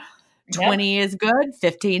 because if 20 is good,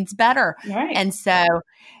 15's better. Right. And so,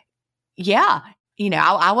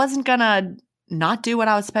 I wasn't going to not do what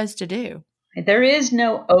I was supposed to do. There is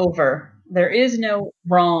no over. There is no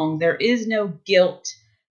wrong. There is no guilt.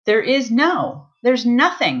 There's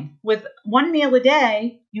nothing. With 1 meal a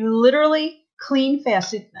day, you literally clean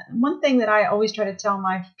fast. One thing that I always try to tell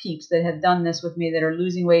my peeps that have done this with me, that are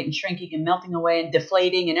losing weight and shrinking and melting away and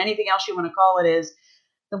deflating and anything else you want to call it, is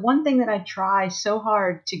the one thing that I try so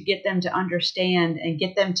hard to get them to understand and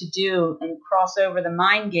get them to do and cross over the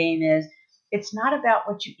mind game is, it's not about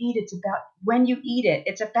what you eat. It's about when you eat it.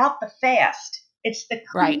 It's about the fast. It's the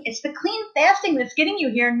clean fasting that's getting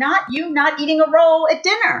you here, not you not eating a roll at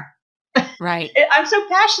dinner. Right. I'm so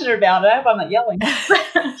passionate about it. I hope I'm not yelling.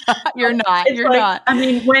 You're not. Not. I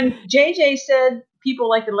mean, when JJ said people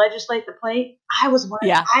like to legislate the plate, I was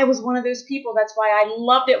one of those people. That's why I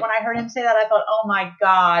loved it when I heard him say that. I thought, oh my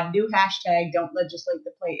God, new hashtag, don't legislate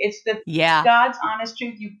the plate. It's God's honest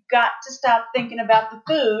truth. You've got to stop thinking about the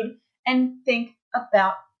food and think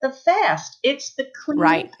about the fast. It's the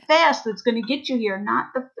clean fast that's going to get you here, not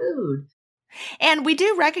the food. And we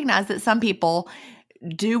do recognize that some people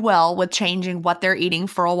do well with changing what they're eating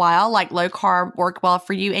for a while, like low carb worked well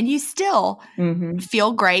for you. And you still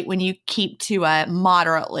feel great when you keep to a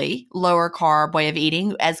moderately lower carb way of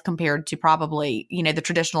eating as compared to probably, the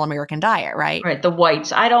traditional American diet, right? Right. The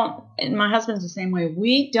whites. And my husband's the same way.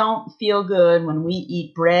 We don't feel good when we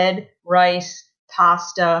eat bread, rice,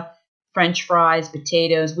 pasta, French fries,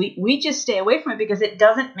 potatoes. We just stay away from it because it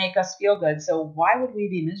doesn't make us feel good. So why would we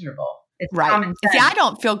be miserable? It's Right. common See, sense. I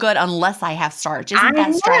don't feel good unless I have starch. Isn't I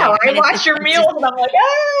that know. strange? I mean, watch your meals and I'm like,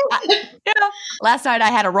 oh. Last night I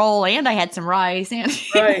had a roll and I had some rice, and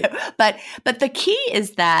Right. but the key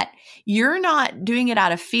is that you're not doing it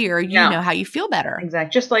out of fear. You No. know how you feel better.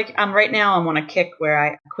 Exactly. Just like right now, I'm on a kick where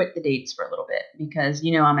I quit the dates for a little bit because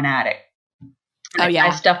I'm an addict. And Oh, yeah.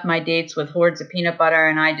 I stuff my dates with hordes of peanut butter,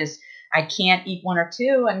 and I can't eat one or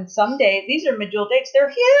two. And some days, these are Medjool dates,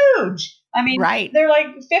 they're huge. I mean, Right. they're like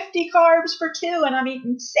 50 carbs for two, and I'm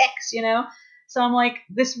eating 6. So I'm like,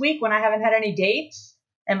 this week when I haven't had any dates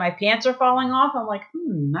and my pants are falling off, I'm like,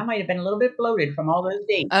 I might have been a little bit bloated from all those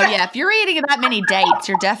dates. Oh yeah, if you're eating that many dates,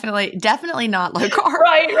 you're definitely not low carb.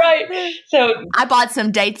 Right. So I bought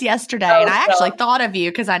some dates yesterday, and I actually thought of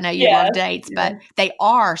you because I know you love dates, but they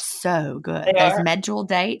are so good. Those Medjool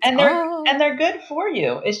dates, and they're good for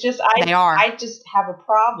you. It's just they are. I just have a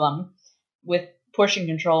problem with portion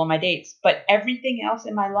control on my dates, but everything else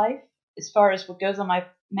in my life, as far as what goes on my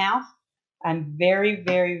mouth, I'm very,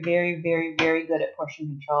 very, very, very, very good at portion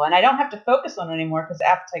control. And I don't have to focus on it anymore because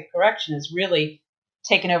appetite correction has really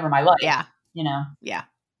taken over my life. Yeah. Yeah.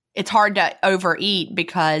 It's hard to overeat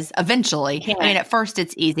because eventually, I mean, at first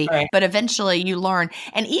it's easy, but eventually you learn.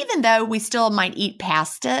 And even though we still might eat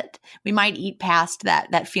past it, we might eat past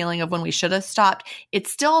that feeling of when we should have stopped,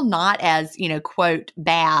 it's still not as, quote,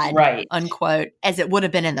 bad, unquote, as it would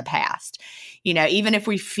have been in the past. Even if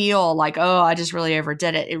we feel like, oh, I just really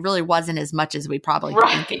overdid it, it really wasn't as much as we probably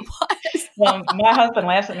think it was. Well, my husband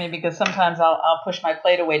laughs at me because sometimes I'll push my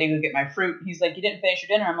plate away to go get my fruit. He's like, you didn't finish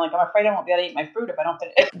your dinner. I'm like, I'm afraid I won't be able to eat my fruit if I don't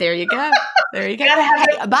finish it. There you go. Hey,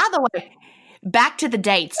 by the way, back to the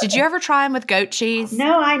dates. Did you ever try them with goat cheese?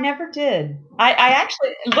 No, I never did. I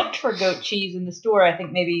actually looked for goat cheese in the store, I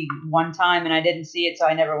think maybe one time, and I didn't see it, so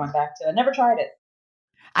I never went back to it. I never tried it.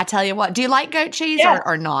 I tell you what, do you like goat cheese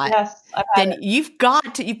or not? Yes. Then you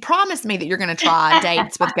promised me that you're going to try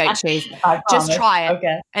dates with goat cheese. Just try it.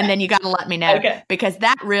 Okay. And then you got to let me know. Okay. Because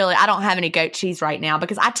I don't have any goat cheese right now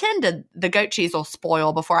because the goat cheese will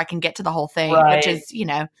spoil before I can get to the whole thing, which is,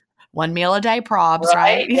 one meal a day probs,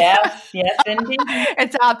 right? Yes, indeed.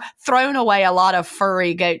 It's thrown away a lot of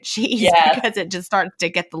furry goat cheese because it just starts to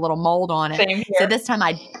get the little mold on it. Same here. So this time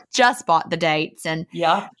I just bought the dates, but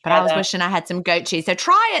I was wishing I had some goat cheese. So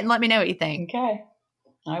try it and let me know what you think. Okay,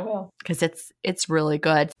 I will. Because it's really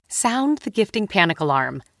good. Sound the gifting panic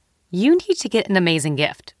alarm. You need to get an amazing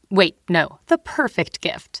gift. Wait, no, the perfect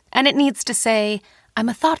gift. And it needs to say, I'm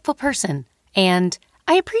a thoughtful person, and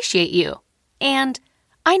I appreciate you, and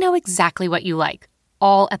I know exactly what you like,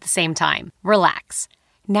 all at the same time. Relax.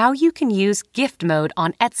 Now you can use gift mode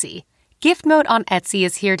on Etsy. Gift mode on Etsy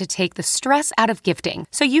is here to take the stress out of gifting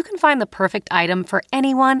so you can find the perfect item for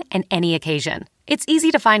anyone and any occasion. It's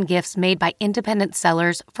easy to find gifts made by independent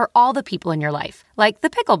sellers for all the people in your life, like the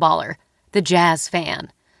pickleballer, the jazz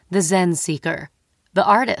fan, the Zen seeker, the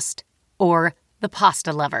artist, or the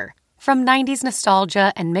pasta lover. From 90s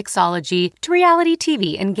nostalgia and mixology to reality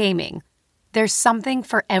TV and gaming, there's something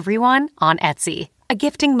for everyone on Etsy. A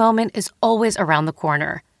gifting moment is always around the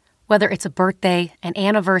corner. Whether it's a birthday, an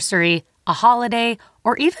anniversary, a holiday,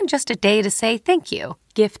 or even just a day to say thank you,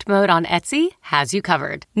 Gift Mode on Etsy has you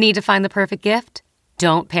covered. Need to find the perfect gift?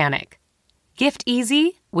 Don't panic. Gift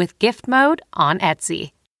easy with Gift Mode on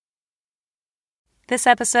Etsy. This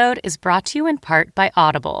episode is brought to you in part by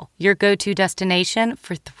Audible, your go-to destination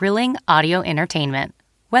for thrilling audio entertainment.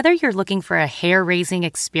 Whether you're looking for a hair-raising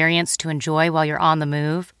experience to enjoy while you're on the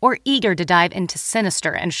move or eager to dive into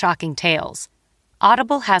sinister and shocking tales,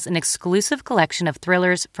 Audible has an exclusive collection of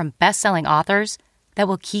thrillers from best-selling authors that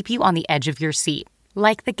will keep you on the edge of your seat.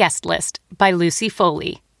 Like The Guest List by Lucy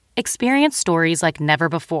Foley. Experience stories like never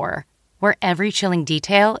before, where every chilling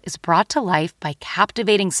detail is brought to life by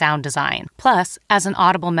captivating sound design. Plus, as an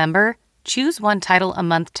Audible member, choose one title a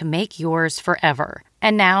month to make yours forever.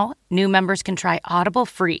 And now, new members can try Audible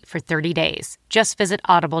free for 30 days. Just visit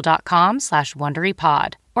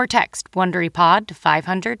audible.com/WonderyPod or text WonderyPod to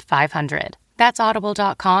 500-500. That's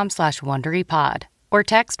audible.com/WonderyPod or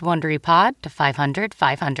text WonderyPod to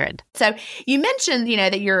 500-500. So you mentioned,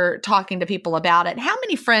 that you're talking to people about it. How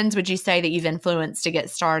many friends would you say that you've influenced to get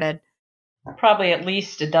started? Probably at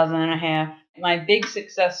least a dozen and a half. My big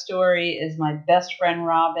success story is my best friend,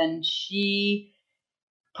 Robin. She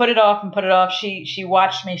put it off and put it off. She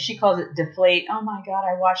watched me. She calls it deflate. Oh my God,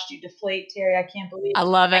 I watched you deflate, Terry. I can't believe I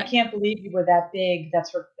love it. I can't believe you were that big.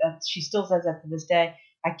 That's her. She still says that to this day.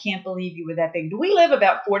 I can't believe you were that big. We live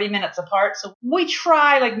about 40 minutes apart, so we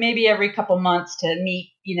try like maybe every couple months to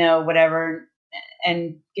meet, whatever,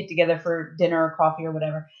 and get together for dinner or coffee or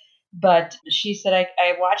whatever. But she said,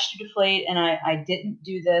 I watched you deflate and I didn't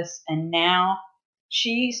do this. And now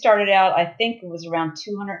She started out, I think it was around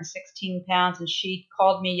 216 pounds, and she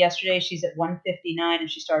called me yesterday. She's at 159, and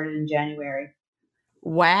she started in January.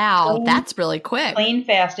 Wow, that's really quick. Clean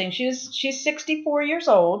fasting. She's 64 years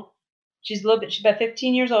old. She's about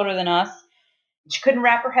 15 years older than us. She couldn't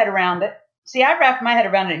wrap her head around it. See, I wrapped my head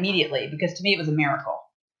around it immediately because to me it was a miracle.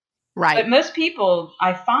 Right. But most people,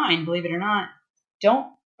 I find, believe it or not, don't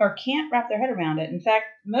or can't wrap their head around it. In fact,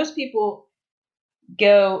 most people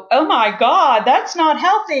go, "Oh my God, that's not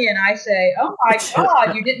healthy." And I say, "Oh my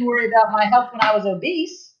God, you didn't worry about my health when I was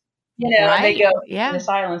obese." Right. And they go, yeah. The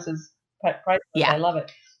silence is priceless. Yeah. I love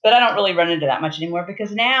it. But I don't really run into that much anymore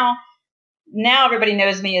because now everybody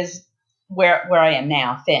knows me as where I am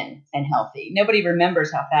now, thin and healthy. Nobody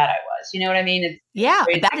remembers how fat I was. You know what I mean?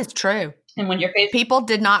 That is true. And when your face, people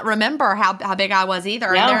did not remember how big I was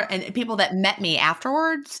either. No. And people that met me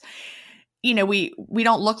afterwards, we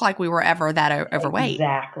don't look like we were ever that overweight.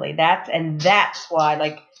 Exactly. That's why,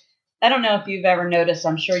 like, I don't know if you've ever noticed,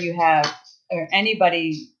 I'm sure you have, or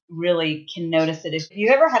anybody really can notice it. If you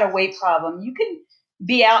ever had a weight problem, you can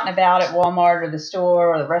be out and about at Walmart or the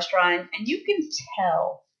store or the restaurant, and you can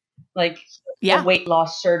tell, like, a weight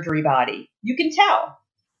loss surgery body. You can tell.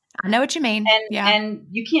 I know what you mean. And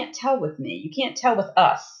you can't tell with me. You can't tell with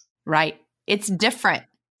us. Right. It's different.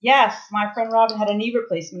 Yes. My friend Robin had a knee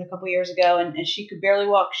replacement a couple years ago, and she could barely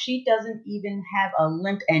walk. She doesn't even have a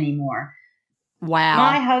limp anymore. Wow.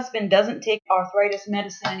 My husband doesn't take arthritis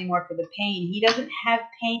medicine anymore for the pain. He doesn't have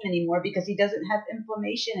pain anymore because he doesn't have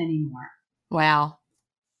inflammation anymore. Wow.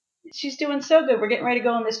 She's doing so good. We're getting ready to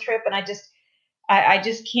go on this trip, and I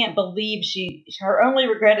just can't believe her only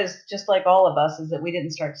regret is, just like all of us, is that we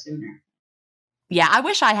didn't start sooner. Yeah, I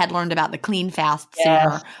wish I had learned about the clean fast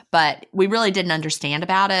sooner, but we really didn't understand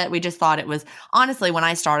about it. We just thought it was, honestly, when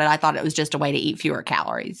I started, I thought it was just a way to eat fewer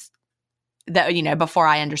calories. Before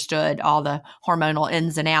I understood all the hormonal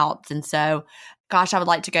ins and outs. And so, gosh, I would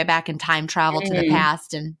like to go back and time travel to the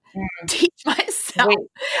past and teach myself.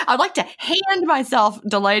 I would like to hand myself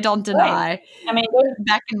delay, don't deny. Right. I mean,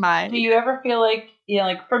 back in my. Do you ever feel like,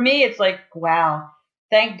 like for me, it's like, wow,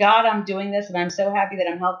 thank God I'm doing this, and I'm so happy that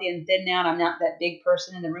I'm healthy and thin now, and I'm not that big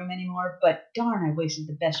person in the room anymore. But darn, I wasted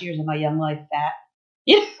the best years of my young life fat.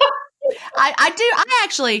 I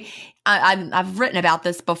do. I've written about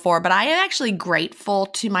this before, but I am actually grateful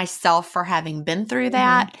to myself for having been through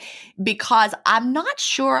that, because I'm not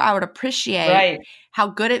sure I would appreciate how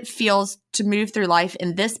good it feels to move through life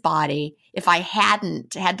in this body if I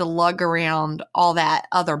hadn't had to lug around all that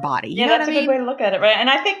other body. You know that's a good way to look at it, right? And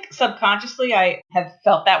I think subconsciously I have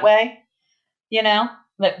felt that way,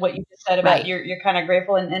 like what you just said about you're kind of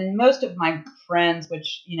grateful. And most of my friends,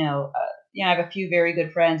 which, I have a few very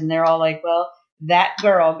good friends, and they're all like, well, that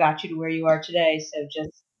girl got you to where you are today. So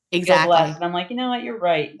just feel blessed. And I'm like, you know what? You're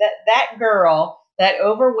right. That girl, that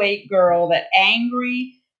overweight girl, that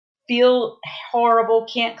angry, feel horrible,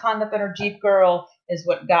 can't climb up in her Jeep girl is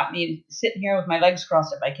what got me sitting here with my legs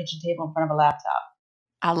crossed at my kitchen table in front of a laptop.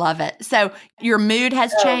 I love it. So your mood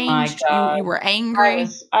has changed. You were angry.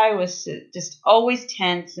 I was just always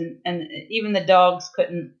tense, and even the dogs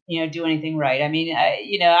couldn't, do anything right. I mean,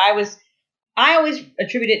 I always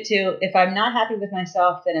attribute it to, if I'm not happy with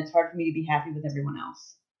myself, then it's hard for me to be happy with everyone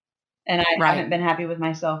else. And I haven't been happy with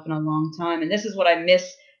myself in a long time. And this is what I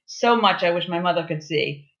miss so much. I wish my mother could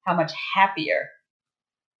see how much happier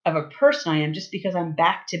of a person I am, just because I'm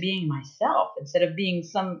back to being myself instead of being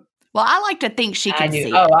some. Well, I like to think she can see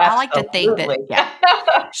it. I like to think that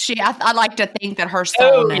I like to think that her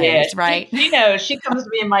soul knows, right? She knows. She comes to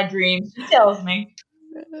me in my dreams. She tells me.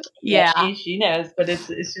 Yeah. She knows, but it's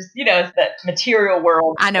just, it's that material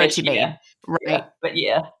world. I know what you mean. Right.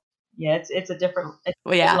 Yeah. But it's a different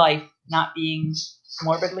life not being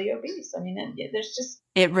morbidly obese. I mean, there's just.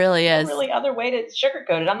 It really is. No really other way to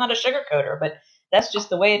sugarcoat it. I'm not a sugarcoater, but that's just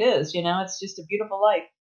the way it is. It's just a beautiful life.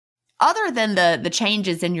 Other than the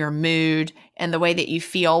changes in your mood and the way that you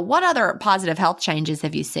feel, what other positive health changes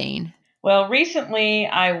have you seen? Well, recently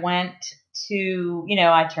I went to,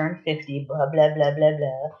 I turned 50, blah, blah, blah, blah,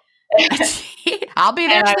 blah. I'll be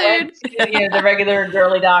there soon. I went to, the regular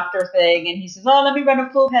girly doctor thing, and he says, oh, let me run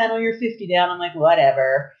a full panel, you're 50 down. I'm like,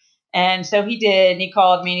 whatever. And so he did, and he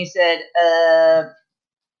called me and he said,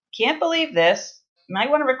 can't believe this. Might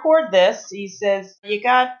want to record this. He says, you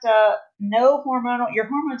got no hormonal, your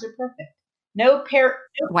hormones are perfect. No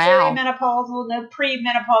perimenopausal, no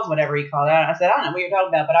premenopausal, whatever he called it. I said, I don't know what you're talking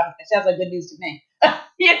about, but it sounds like good news to me.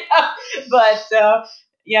 But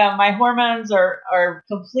my hormones are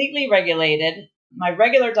completely regulated. My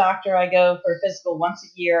regular doctor, I go for a physical once a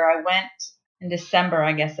year. I went in December,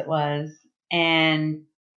 I guess it was. And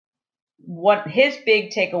what his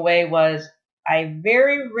big takeaway was, I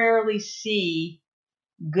very rarely see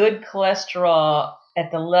good cholesterol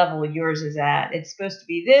at the level yours is at. It's supposed to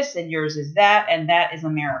be this and yours is that, and that is a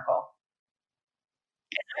miracle.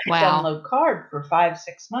 I've done low carb for 5-6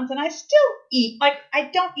 months, and I still eat, like, I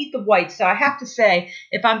don't eat the whites. So I have to say,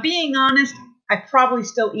 if I'm being honest, I probably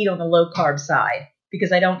still eat on the low carb side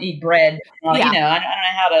because I don't eat bread. I don't know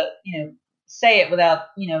how to, say it without,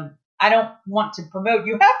 I don't want to promote,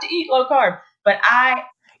 you have to eat low carb, but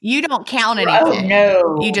you don't count anything. Oh,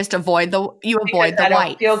 no. You just avoid the whites. I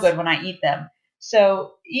don't feel good when I eat them.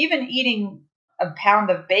 So even eating a pound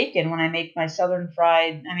of bacon when I make my Southern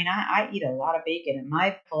fried, I eat a lot of bacon, and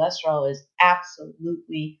my cholesterol is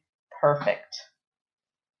absolutely perfect.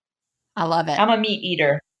 I love it. I'm a meat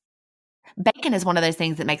eater. Bacon is one of those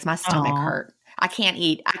things that makes my stomach hurt. I can't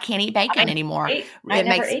eat bacon anymore. I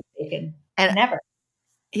never ate bacon. Never.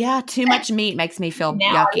 Yeah, too much meat makes me feel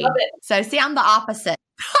now yucky. I love it. So see, I'm the opposite.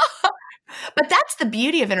 But that's the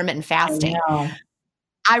beauty of intermittent fasting.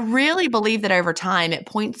 I really believe that over time, it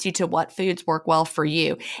points you to what foods work well for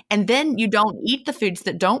you. And then you don't eat the foods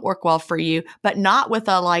that don't work well for you, but not with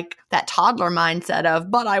that toddler mindset of,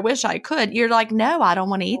 but I wish I could. You're like, no, I don't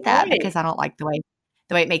want to eat that because I don't like the way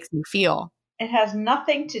it makes me feel. It has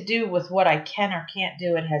nothing to do with what I can or can't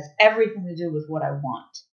do. It has everything to do with what I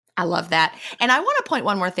want. I love that. And I want to point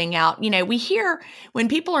one more thing out. We hear when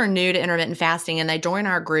people are new to intermittent fasting and they join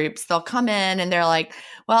our groups, they'll come in and they're like,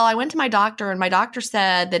 well, I went to my doctor and my doctor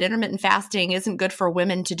said that intermittent fasting isn't good for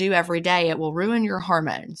women to do every day. It will ruin your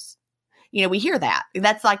hormones. We hear that.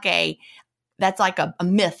 That's like a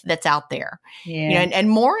myth that's out there. Yeah. And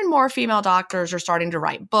more female doctors are starting to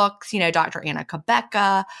write books. Dr. Anna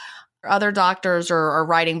Cabeca, other doctors are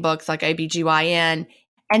writing books like OBGYN.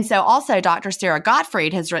 And so also Dr. Sarah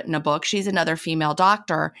Gottfried has written a book. She's another female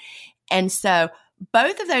doctor. And so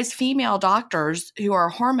both of those female doctors who are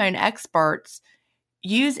hormone experts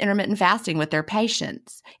use intermittent fasting with their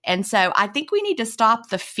patients. And so I think we need to stop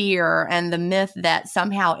the fear and the myth that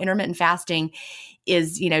somehow intermittent fasting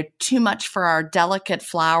is, too much for our delicate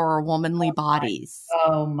flower womanly bodies.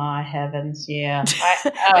 Oh my heavens. Yeah.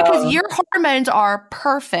 Because your hormones are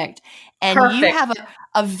perfect and you have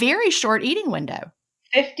a very short eating window.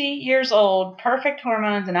 50 years old, perfect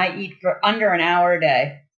hormones, and I eat for under an hour a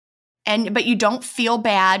day. But you don't feel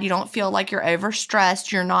bad. You don't feel like you're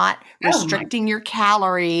overstressed. You're not restricting your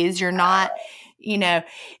calories. You're not,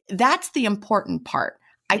 that's the important part.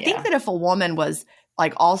 I think that if a woman was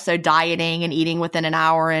like also dieting and eating within an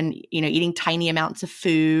hour and, eating tiny amounts of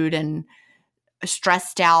food and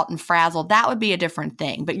stressed out and frazzled, that would be a different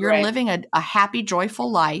thing. But you're living a happy,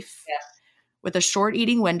 joyful life with a short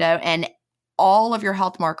eating window, and all of your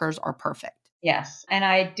health markers are perfect. Yes. And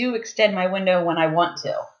I do extend my window when I want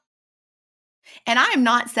to. And I am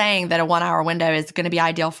not saying that a 1 hour window is going to be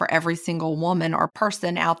ideal for every single woman or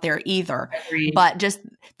person out there either. Agreed. But just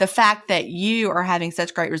the fact that you are having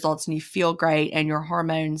such great results and you feel great and your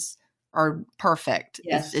hormones are perfect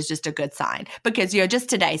is just a good sign. Because, just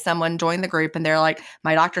today someone joined the group and they're like,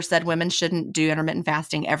 my doctor said women shouldn't do intermittent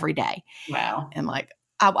fasting every day. Wow. And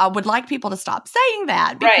I would like people to stop saying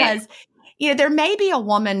that because there may be a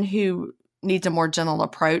woman who needs a more gentle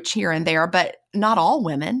approach here and there, but not all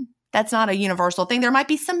women. That's not a universal thing. There might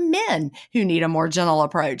be some men who need a more gentle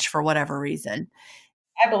approach for whatever reason.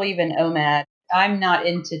 I believe in OMAD. I'm not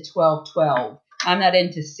into 12-12. I'm not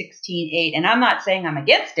into 16-8. And I'm not saying I'm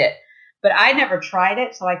against it, but I never tried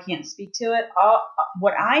it, so I can't speak to it.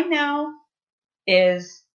 What I know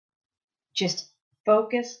is just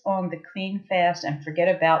focus on the clean fast and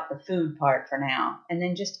forget about the food part for now. And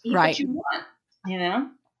then just eat what you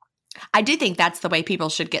want, I do think that's the way people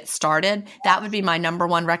should get started. That would be my number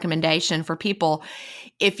one recommendation for people.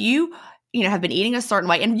 If you, have been eating a certain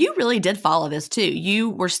way, and you really did follow this too.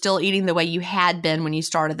 You were still eating the way you had been when you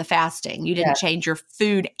started the fasting. You didn't change your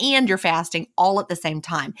food and your fasting all at the same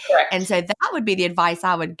time. Correct. And so that would be the advice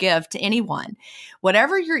I would give to anyone.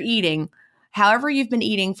 Whatever you're eating, however you've been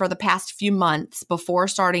eating for the past few months before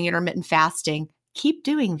starting intermittent fasting, keep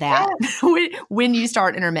doing that when you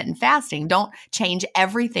start intermittent fasting. Don't change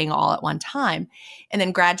everything all at one time. And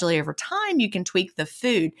then gradually over time, you can tweak the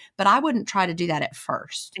food. But I wouldn't try to do that at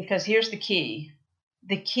first. Because here's the key.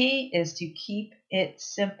 The key is to keep it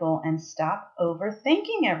simple and stop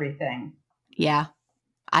overthinking everything. Yeah,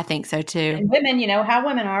 I think so too. And women, how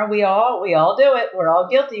women are. We all do it. We're all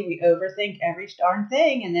guilty. We overthink every darn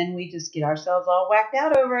thing, and then we just get ourselves all whacked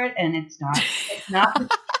out over it. And it's not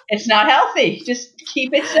healthy. Just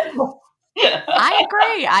keep it simple.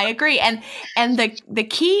 I agree. And the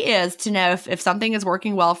key is to know if something is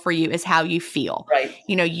working well for you is how you feel. Right.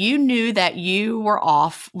 You knew that you were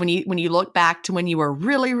off when you look back to when you were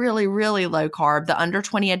really, really, really low carb, the under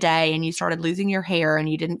 20 a day, and you started losing your hair and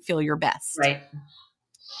you didn't feel your best. Right.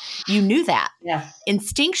 You knew that. Yes.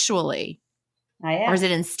 Instinctually. I am. Or is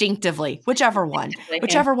it instinctively? Whichever one. Yeah.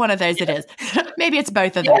 Whichever one of those it is. Maybe it's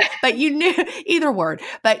both of them. But you knew either word.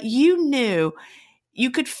 But you knew you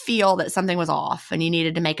could feel that something was off and you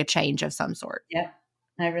needed to make a change of some sort. Yep.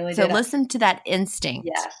 I really So did. listen to that instinct.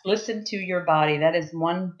 Yes. Listen to your body. That is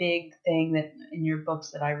one big thing that in your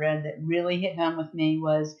books that I read that really hit home with me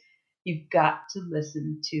was you've got to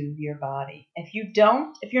listen to your body. If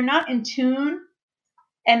you're not in tune,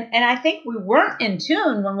 and I think we weren't in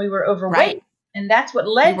tune when we were overweight. Right. And that's what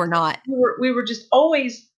led. We were not. We were just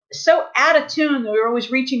always so out of tune that we were always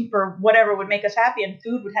reaching for whatever would make us happy, and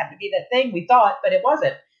food would have to be that thing we thought, but it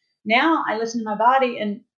wasn't. Now I listen to my body,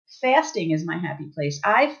 and fasting is my happy place.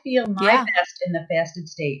 I feel my best in the fasted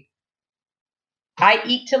state. I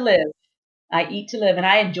eat to live. And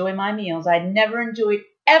I enjoy my meals. I never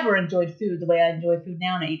ever enjoyed food the way I enjoy food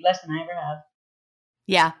now, and I eat less than I ever have.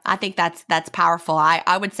 Yeah, I think that's powerful.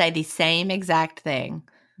 I would say the same exact thing.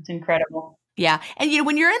 It's incredible. Yeah. And,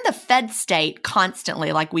 when you're in the fed state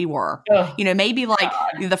constantly, like we were, maybe like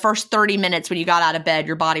the first 30 minutes when you got out of bed,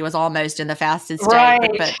 your body was almost in the fasted state,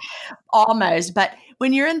 right. but almost. But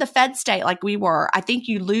when you're in the fed state, like we were, I think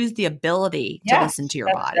you lose the ability to listen to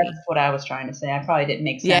your body. That's what I was trying to say. I probably didn't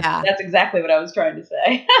make sense. Yeah. That's exactly what I was trying to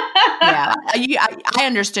say. Yeah. I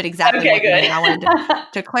understood exactly what you mean. I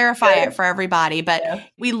wanted to clarify it for everybody, but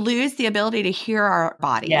we lose the ability to hear our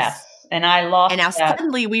bodies. Yes. And I lost. And now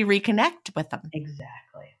suddenly we reconnect with them.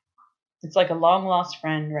 Exactly. It's like a long lost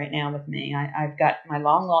friend right now with me. I've got my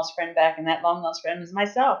long lost friend back, and that long lost friend is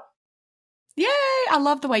myself. Yay. I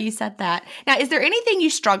love the way you said that. Now, is there anything you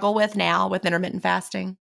struggle with now with intermittent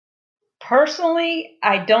fasting? Personally,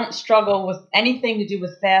 I don't struggle with anything to do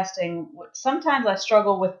with fasting. Sometimes I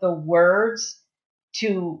struggle with the words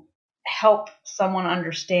to help someone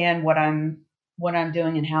understand what I'm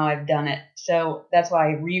doing and how I've done it. So that's why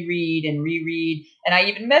I reread. And I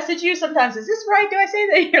even message you sometimes, is this right? Do I say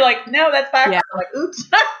that? You're like, no, that's backwards. Yeah. I'm like, oops.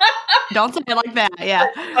 Don't say it like that. Yeah.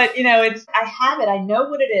 But I have it. I know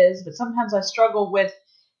what it is, but sometimes I struggle with,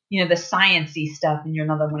 the sciencey stuff, and you're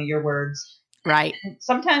another one of your words. Right. And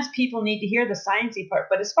sometimes people need to hear the sciencey part.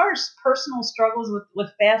 But as far as personal struggles with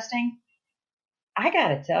fasting, I got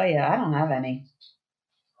to tell you, I don't have any.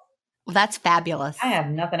 Well, that's fabulous. I have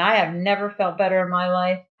nothing. I have never felt better in my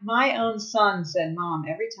life. My own son said, Mom,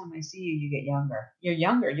 every time I see you, you get younger. You're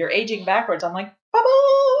younger. You're aging backwards. I'm like,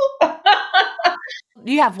 boo.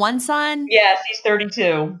 You have one son? Yes, he's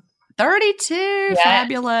 32. 32. Yeah.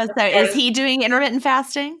 Fabulous. So is he doing intermittent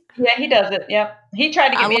fasting? Yeah, he does it. Yep. He tried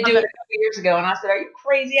to get me to do it a couple years ago, and I said, are you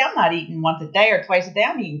crazy? I'm not eating once a day or twice a day.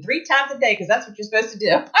 I'm eating 3 times a day because that's what you're supposed to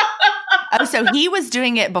do. Oh, so he was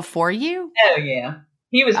doing it before you? Oh, yeah.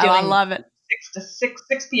 He was doing I love it.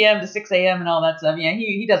 6 p.m. to 6 a.m. and all that stuff. Yeah,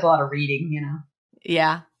 he does a lot of reading,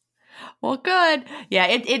 Yeah. Well, good. Yeah,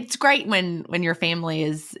 it's great when your family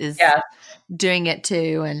is doing it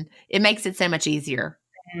too, and it makes it so much easier.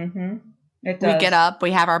 Mm-hmm. It does. We get up,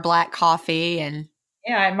 we have our black coffee, and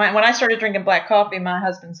when I started drinking black coffee, my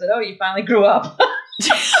husband said, "Oh, you finally grew up."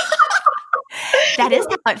 That is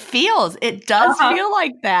how it feels. It does feel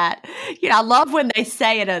like that. I love when they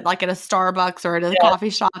say it at a Starbucks or at a coffee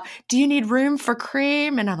shop, do you need room for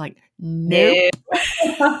cream? And I'm like, nope.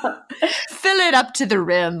 Fill it up to the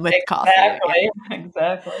rim with coffee.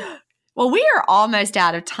 Exactly. Well, we are almost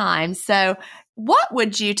out of time. So what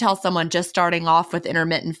would you tell someone just starting off with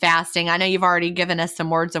intermittent fasting? I know you've already given us some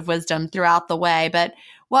words of wisdom throughout the way, but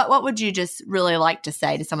what would you just really like to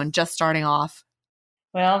say to someone just starting off?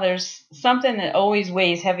 Well, there's something that always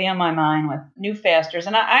weighs heavy on my mind with new fasters.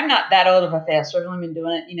 And I'm not that old of a faster. I've only been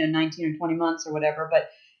doing it, 19 or 20 months or whatever. But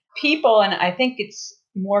people, and I think it's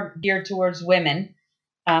more geared towards women,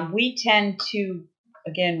 we tend to,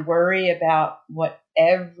 again, worry about what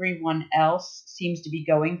everyone else seems to be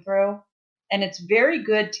going through. And it's very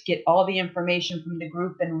good to get all the information from the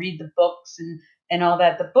group and read the books and all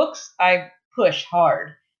that. The books I push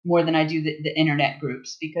hard more than I do the internet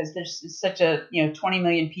groups, because there's such a, 20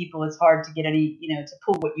 million people. It's hard to get any, to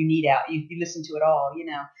pull what you need out. You listen to it all,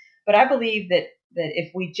 But I believe that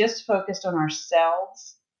if we just focused on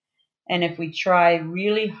ourselves, and if we try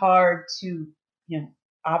really hard to,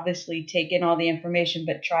 obviously take in all the information,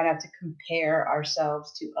 but try not to compare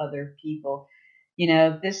ourselves to other people.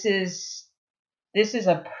 This is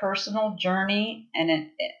a personal journey, and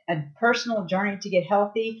a personal journey to get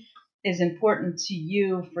healthy. is important to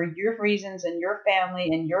you for your reasons and your family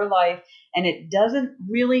and your life, and it doesn't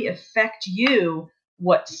really affect you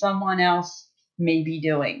what someone else may be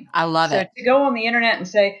doing. I love it. So to go on the internet and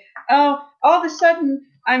say, oh, all of a sudden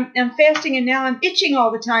I'm fasting and now I'm itching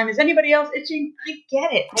all the time. Is anybody else itching? I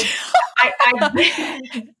get it.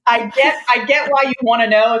 I get why you want to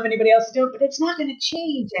know if anybody else is doing it, but it's not going to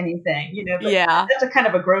change anything, But yeah. That's a kind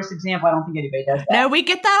of a gross example. I don't think anybody does that. No, we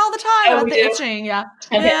get that all the time with the do? itching. Yeah.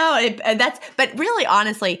 Okay. But really,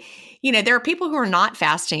 honestly, there are people who are not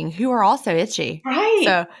fasting who are also itchy. Right.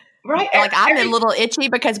 So, right. Like I'm a little itchy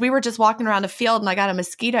because we were just walking around a field and I got a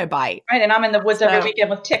mosquito bite. Right. And I'm in the woods every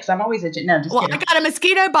weekend with ticks. I'm always itching. No, just kidding. I got a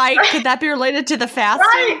mosquito bite. Right. Could that be related to the fasting?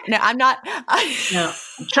 Right. No, I'm not. No,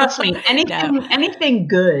 trust me. Anything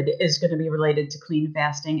good is going to be related to clean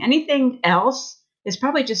fasting. Anything else is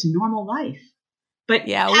probably just normal life. But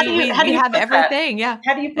yeah, we have everything. Yeah.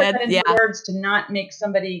 How do you put that into words to not make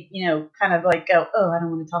somebody, kind of like go, oh, I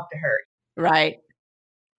don't want to talk to her. Right.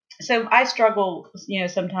 So I struggle,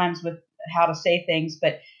 sometimes with how to say things,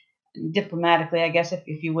 but diplomatically, I guess, if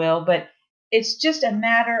you will. But it's just a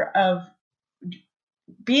matter of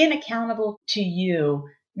being accountable to you,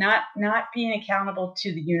 not being accountable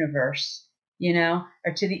to the universe, or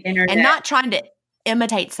to the internet. And not trying to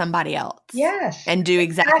imitate somebody else. Yes. And do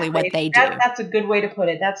exactly what they do. That's a good way to put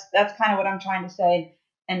it. That's kind of what I'm trying to say.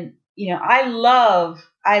 And, I love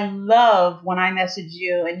when I message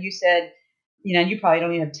you and you said, you probably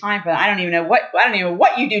don't even have time for that. I don't even know what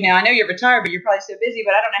you do now. I know you're retired, but you're probably so busy,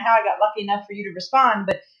 but I don't know how I got lucky enough for you to respond.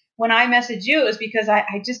 But when I messaged you, it was because I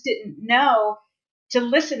just didn't know to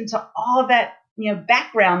listen to all of that,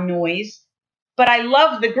 background noise. But I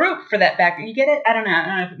love the group for that background. You get it? I don't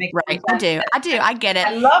know if it makes sense. I do. I get it.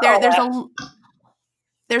 I love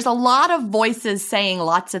There's a lot of voices saying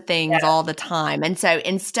lots of things all the time. And so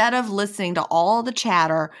instead of listening to all the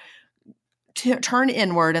chatter, turn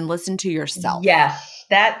inward and listen to yourself. Yes.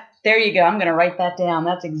 There you go. I'm going to write that down.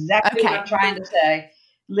 That's exactly what I'm trying to say.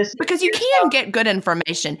 Listen, because you can get good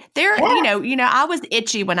information there. Yeah. I was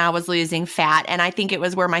itchy when I was losing fat, and I think it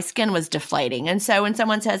was where my skin was deflating. And so when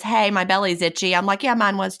someone says, hey, my belly's itchy, I'm like, yeah,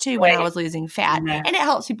 mine was too when I was losing fat. And it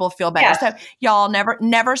helps people feel better. Yes. So y'all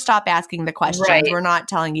never stop asking the questions. Right. We're not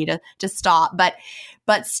telling you to stop, but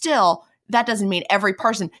still, that doesn't mean every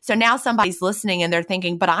person. So now somebody's listening and they're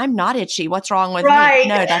thinking, but I'm not itchy. What's wrong with me?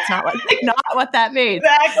 No, that's not what that means.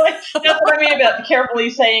 Exactly. That's what I mean about carefully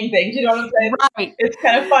saying things. You know what I'm saying? Right. It's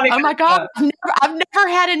kind of funny. Oh my God. I've never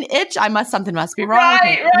had an itch. Something must be wrong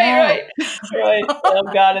with me. Right. Oh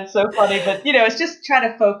God, it's so funny. But it's just try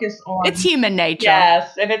to focus on. It's human nature.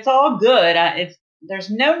 Yes. And it's all good. There's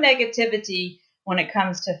no negativity when it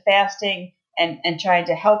comes to fasting and trying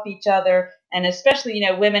to help each other. And especially,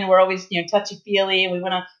 women, we're always, touchy-feely, and we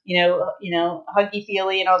want to,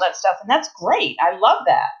 huggy-feely and all that stuff. And that's great. I love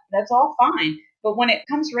that. That's all fine. But when it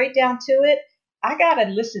comes right down to it, I got to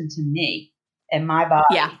listen to me and my body.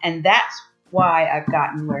 Yeah. And that's why I've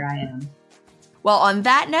gotten where I am. Well, on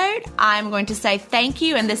that note, I'm going to say thank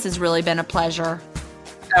you. And this has really been a pleasure.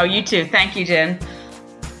 Oh, you too. Thank you, Jen.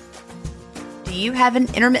 Do you have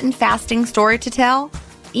an intermittent fasting story to tell?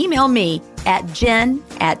 Email me at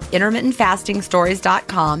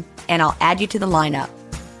jen@intermittentfastingstories.com and I'll add you to the lineup.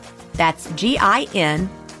 That's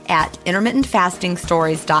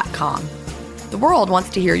GIN@intermittentfastingstories.com. The world wants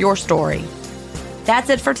to hear your story. That's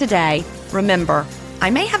it for today. Remember, I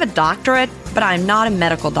may have a doctorate, but I'm not a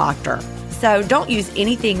medical doctor. So don't use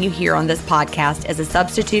anything you hear on this podcast as a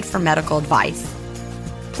substitute for medical advice.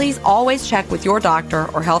 Please always check with your doctor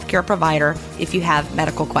or healthcare provider if you have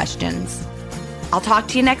medical questions. I'll talk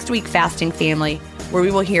to you next week, Fasting Family, where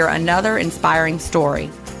we will hear another inspiring story.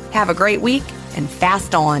 Have a great week and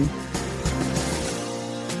fast on.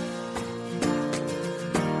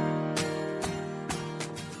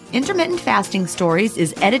 Intermittent Fasting Stories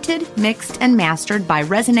is edited, mixed, and mastered by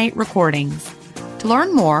Resonate Recordings. To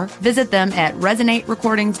learn more, visit them at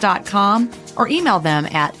resonaterecordings.com or email them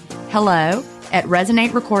at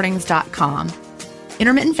hello@resonaterecordings.com.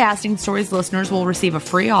 Intermittent Fasting Stories listeners will receive a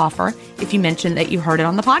free offer if you mention that you heard it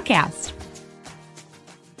on the podcast.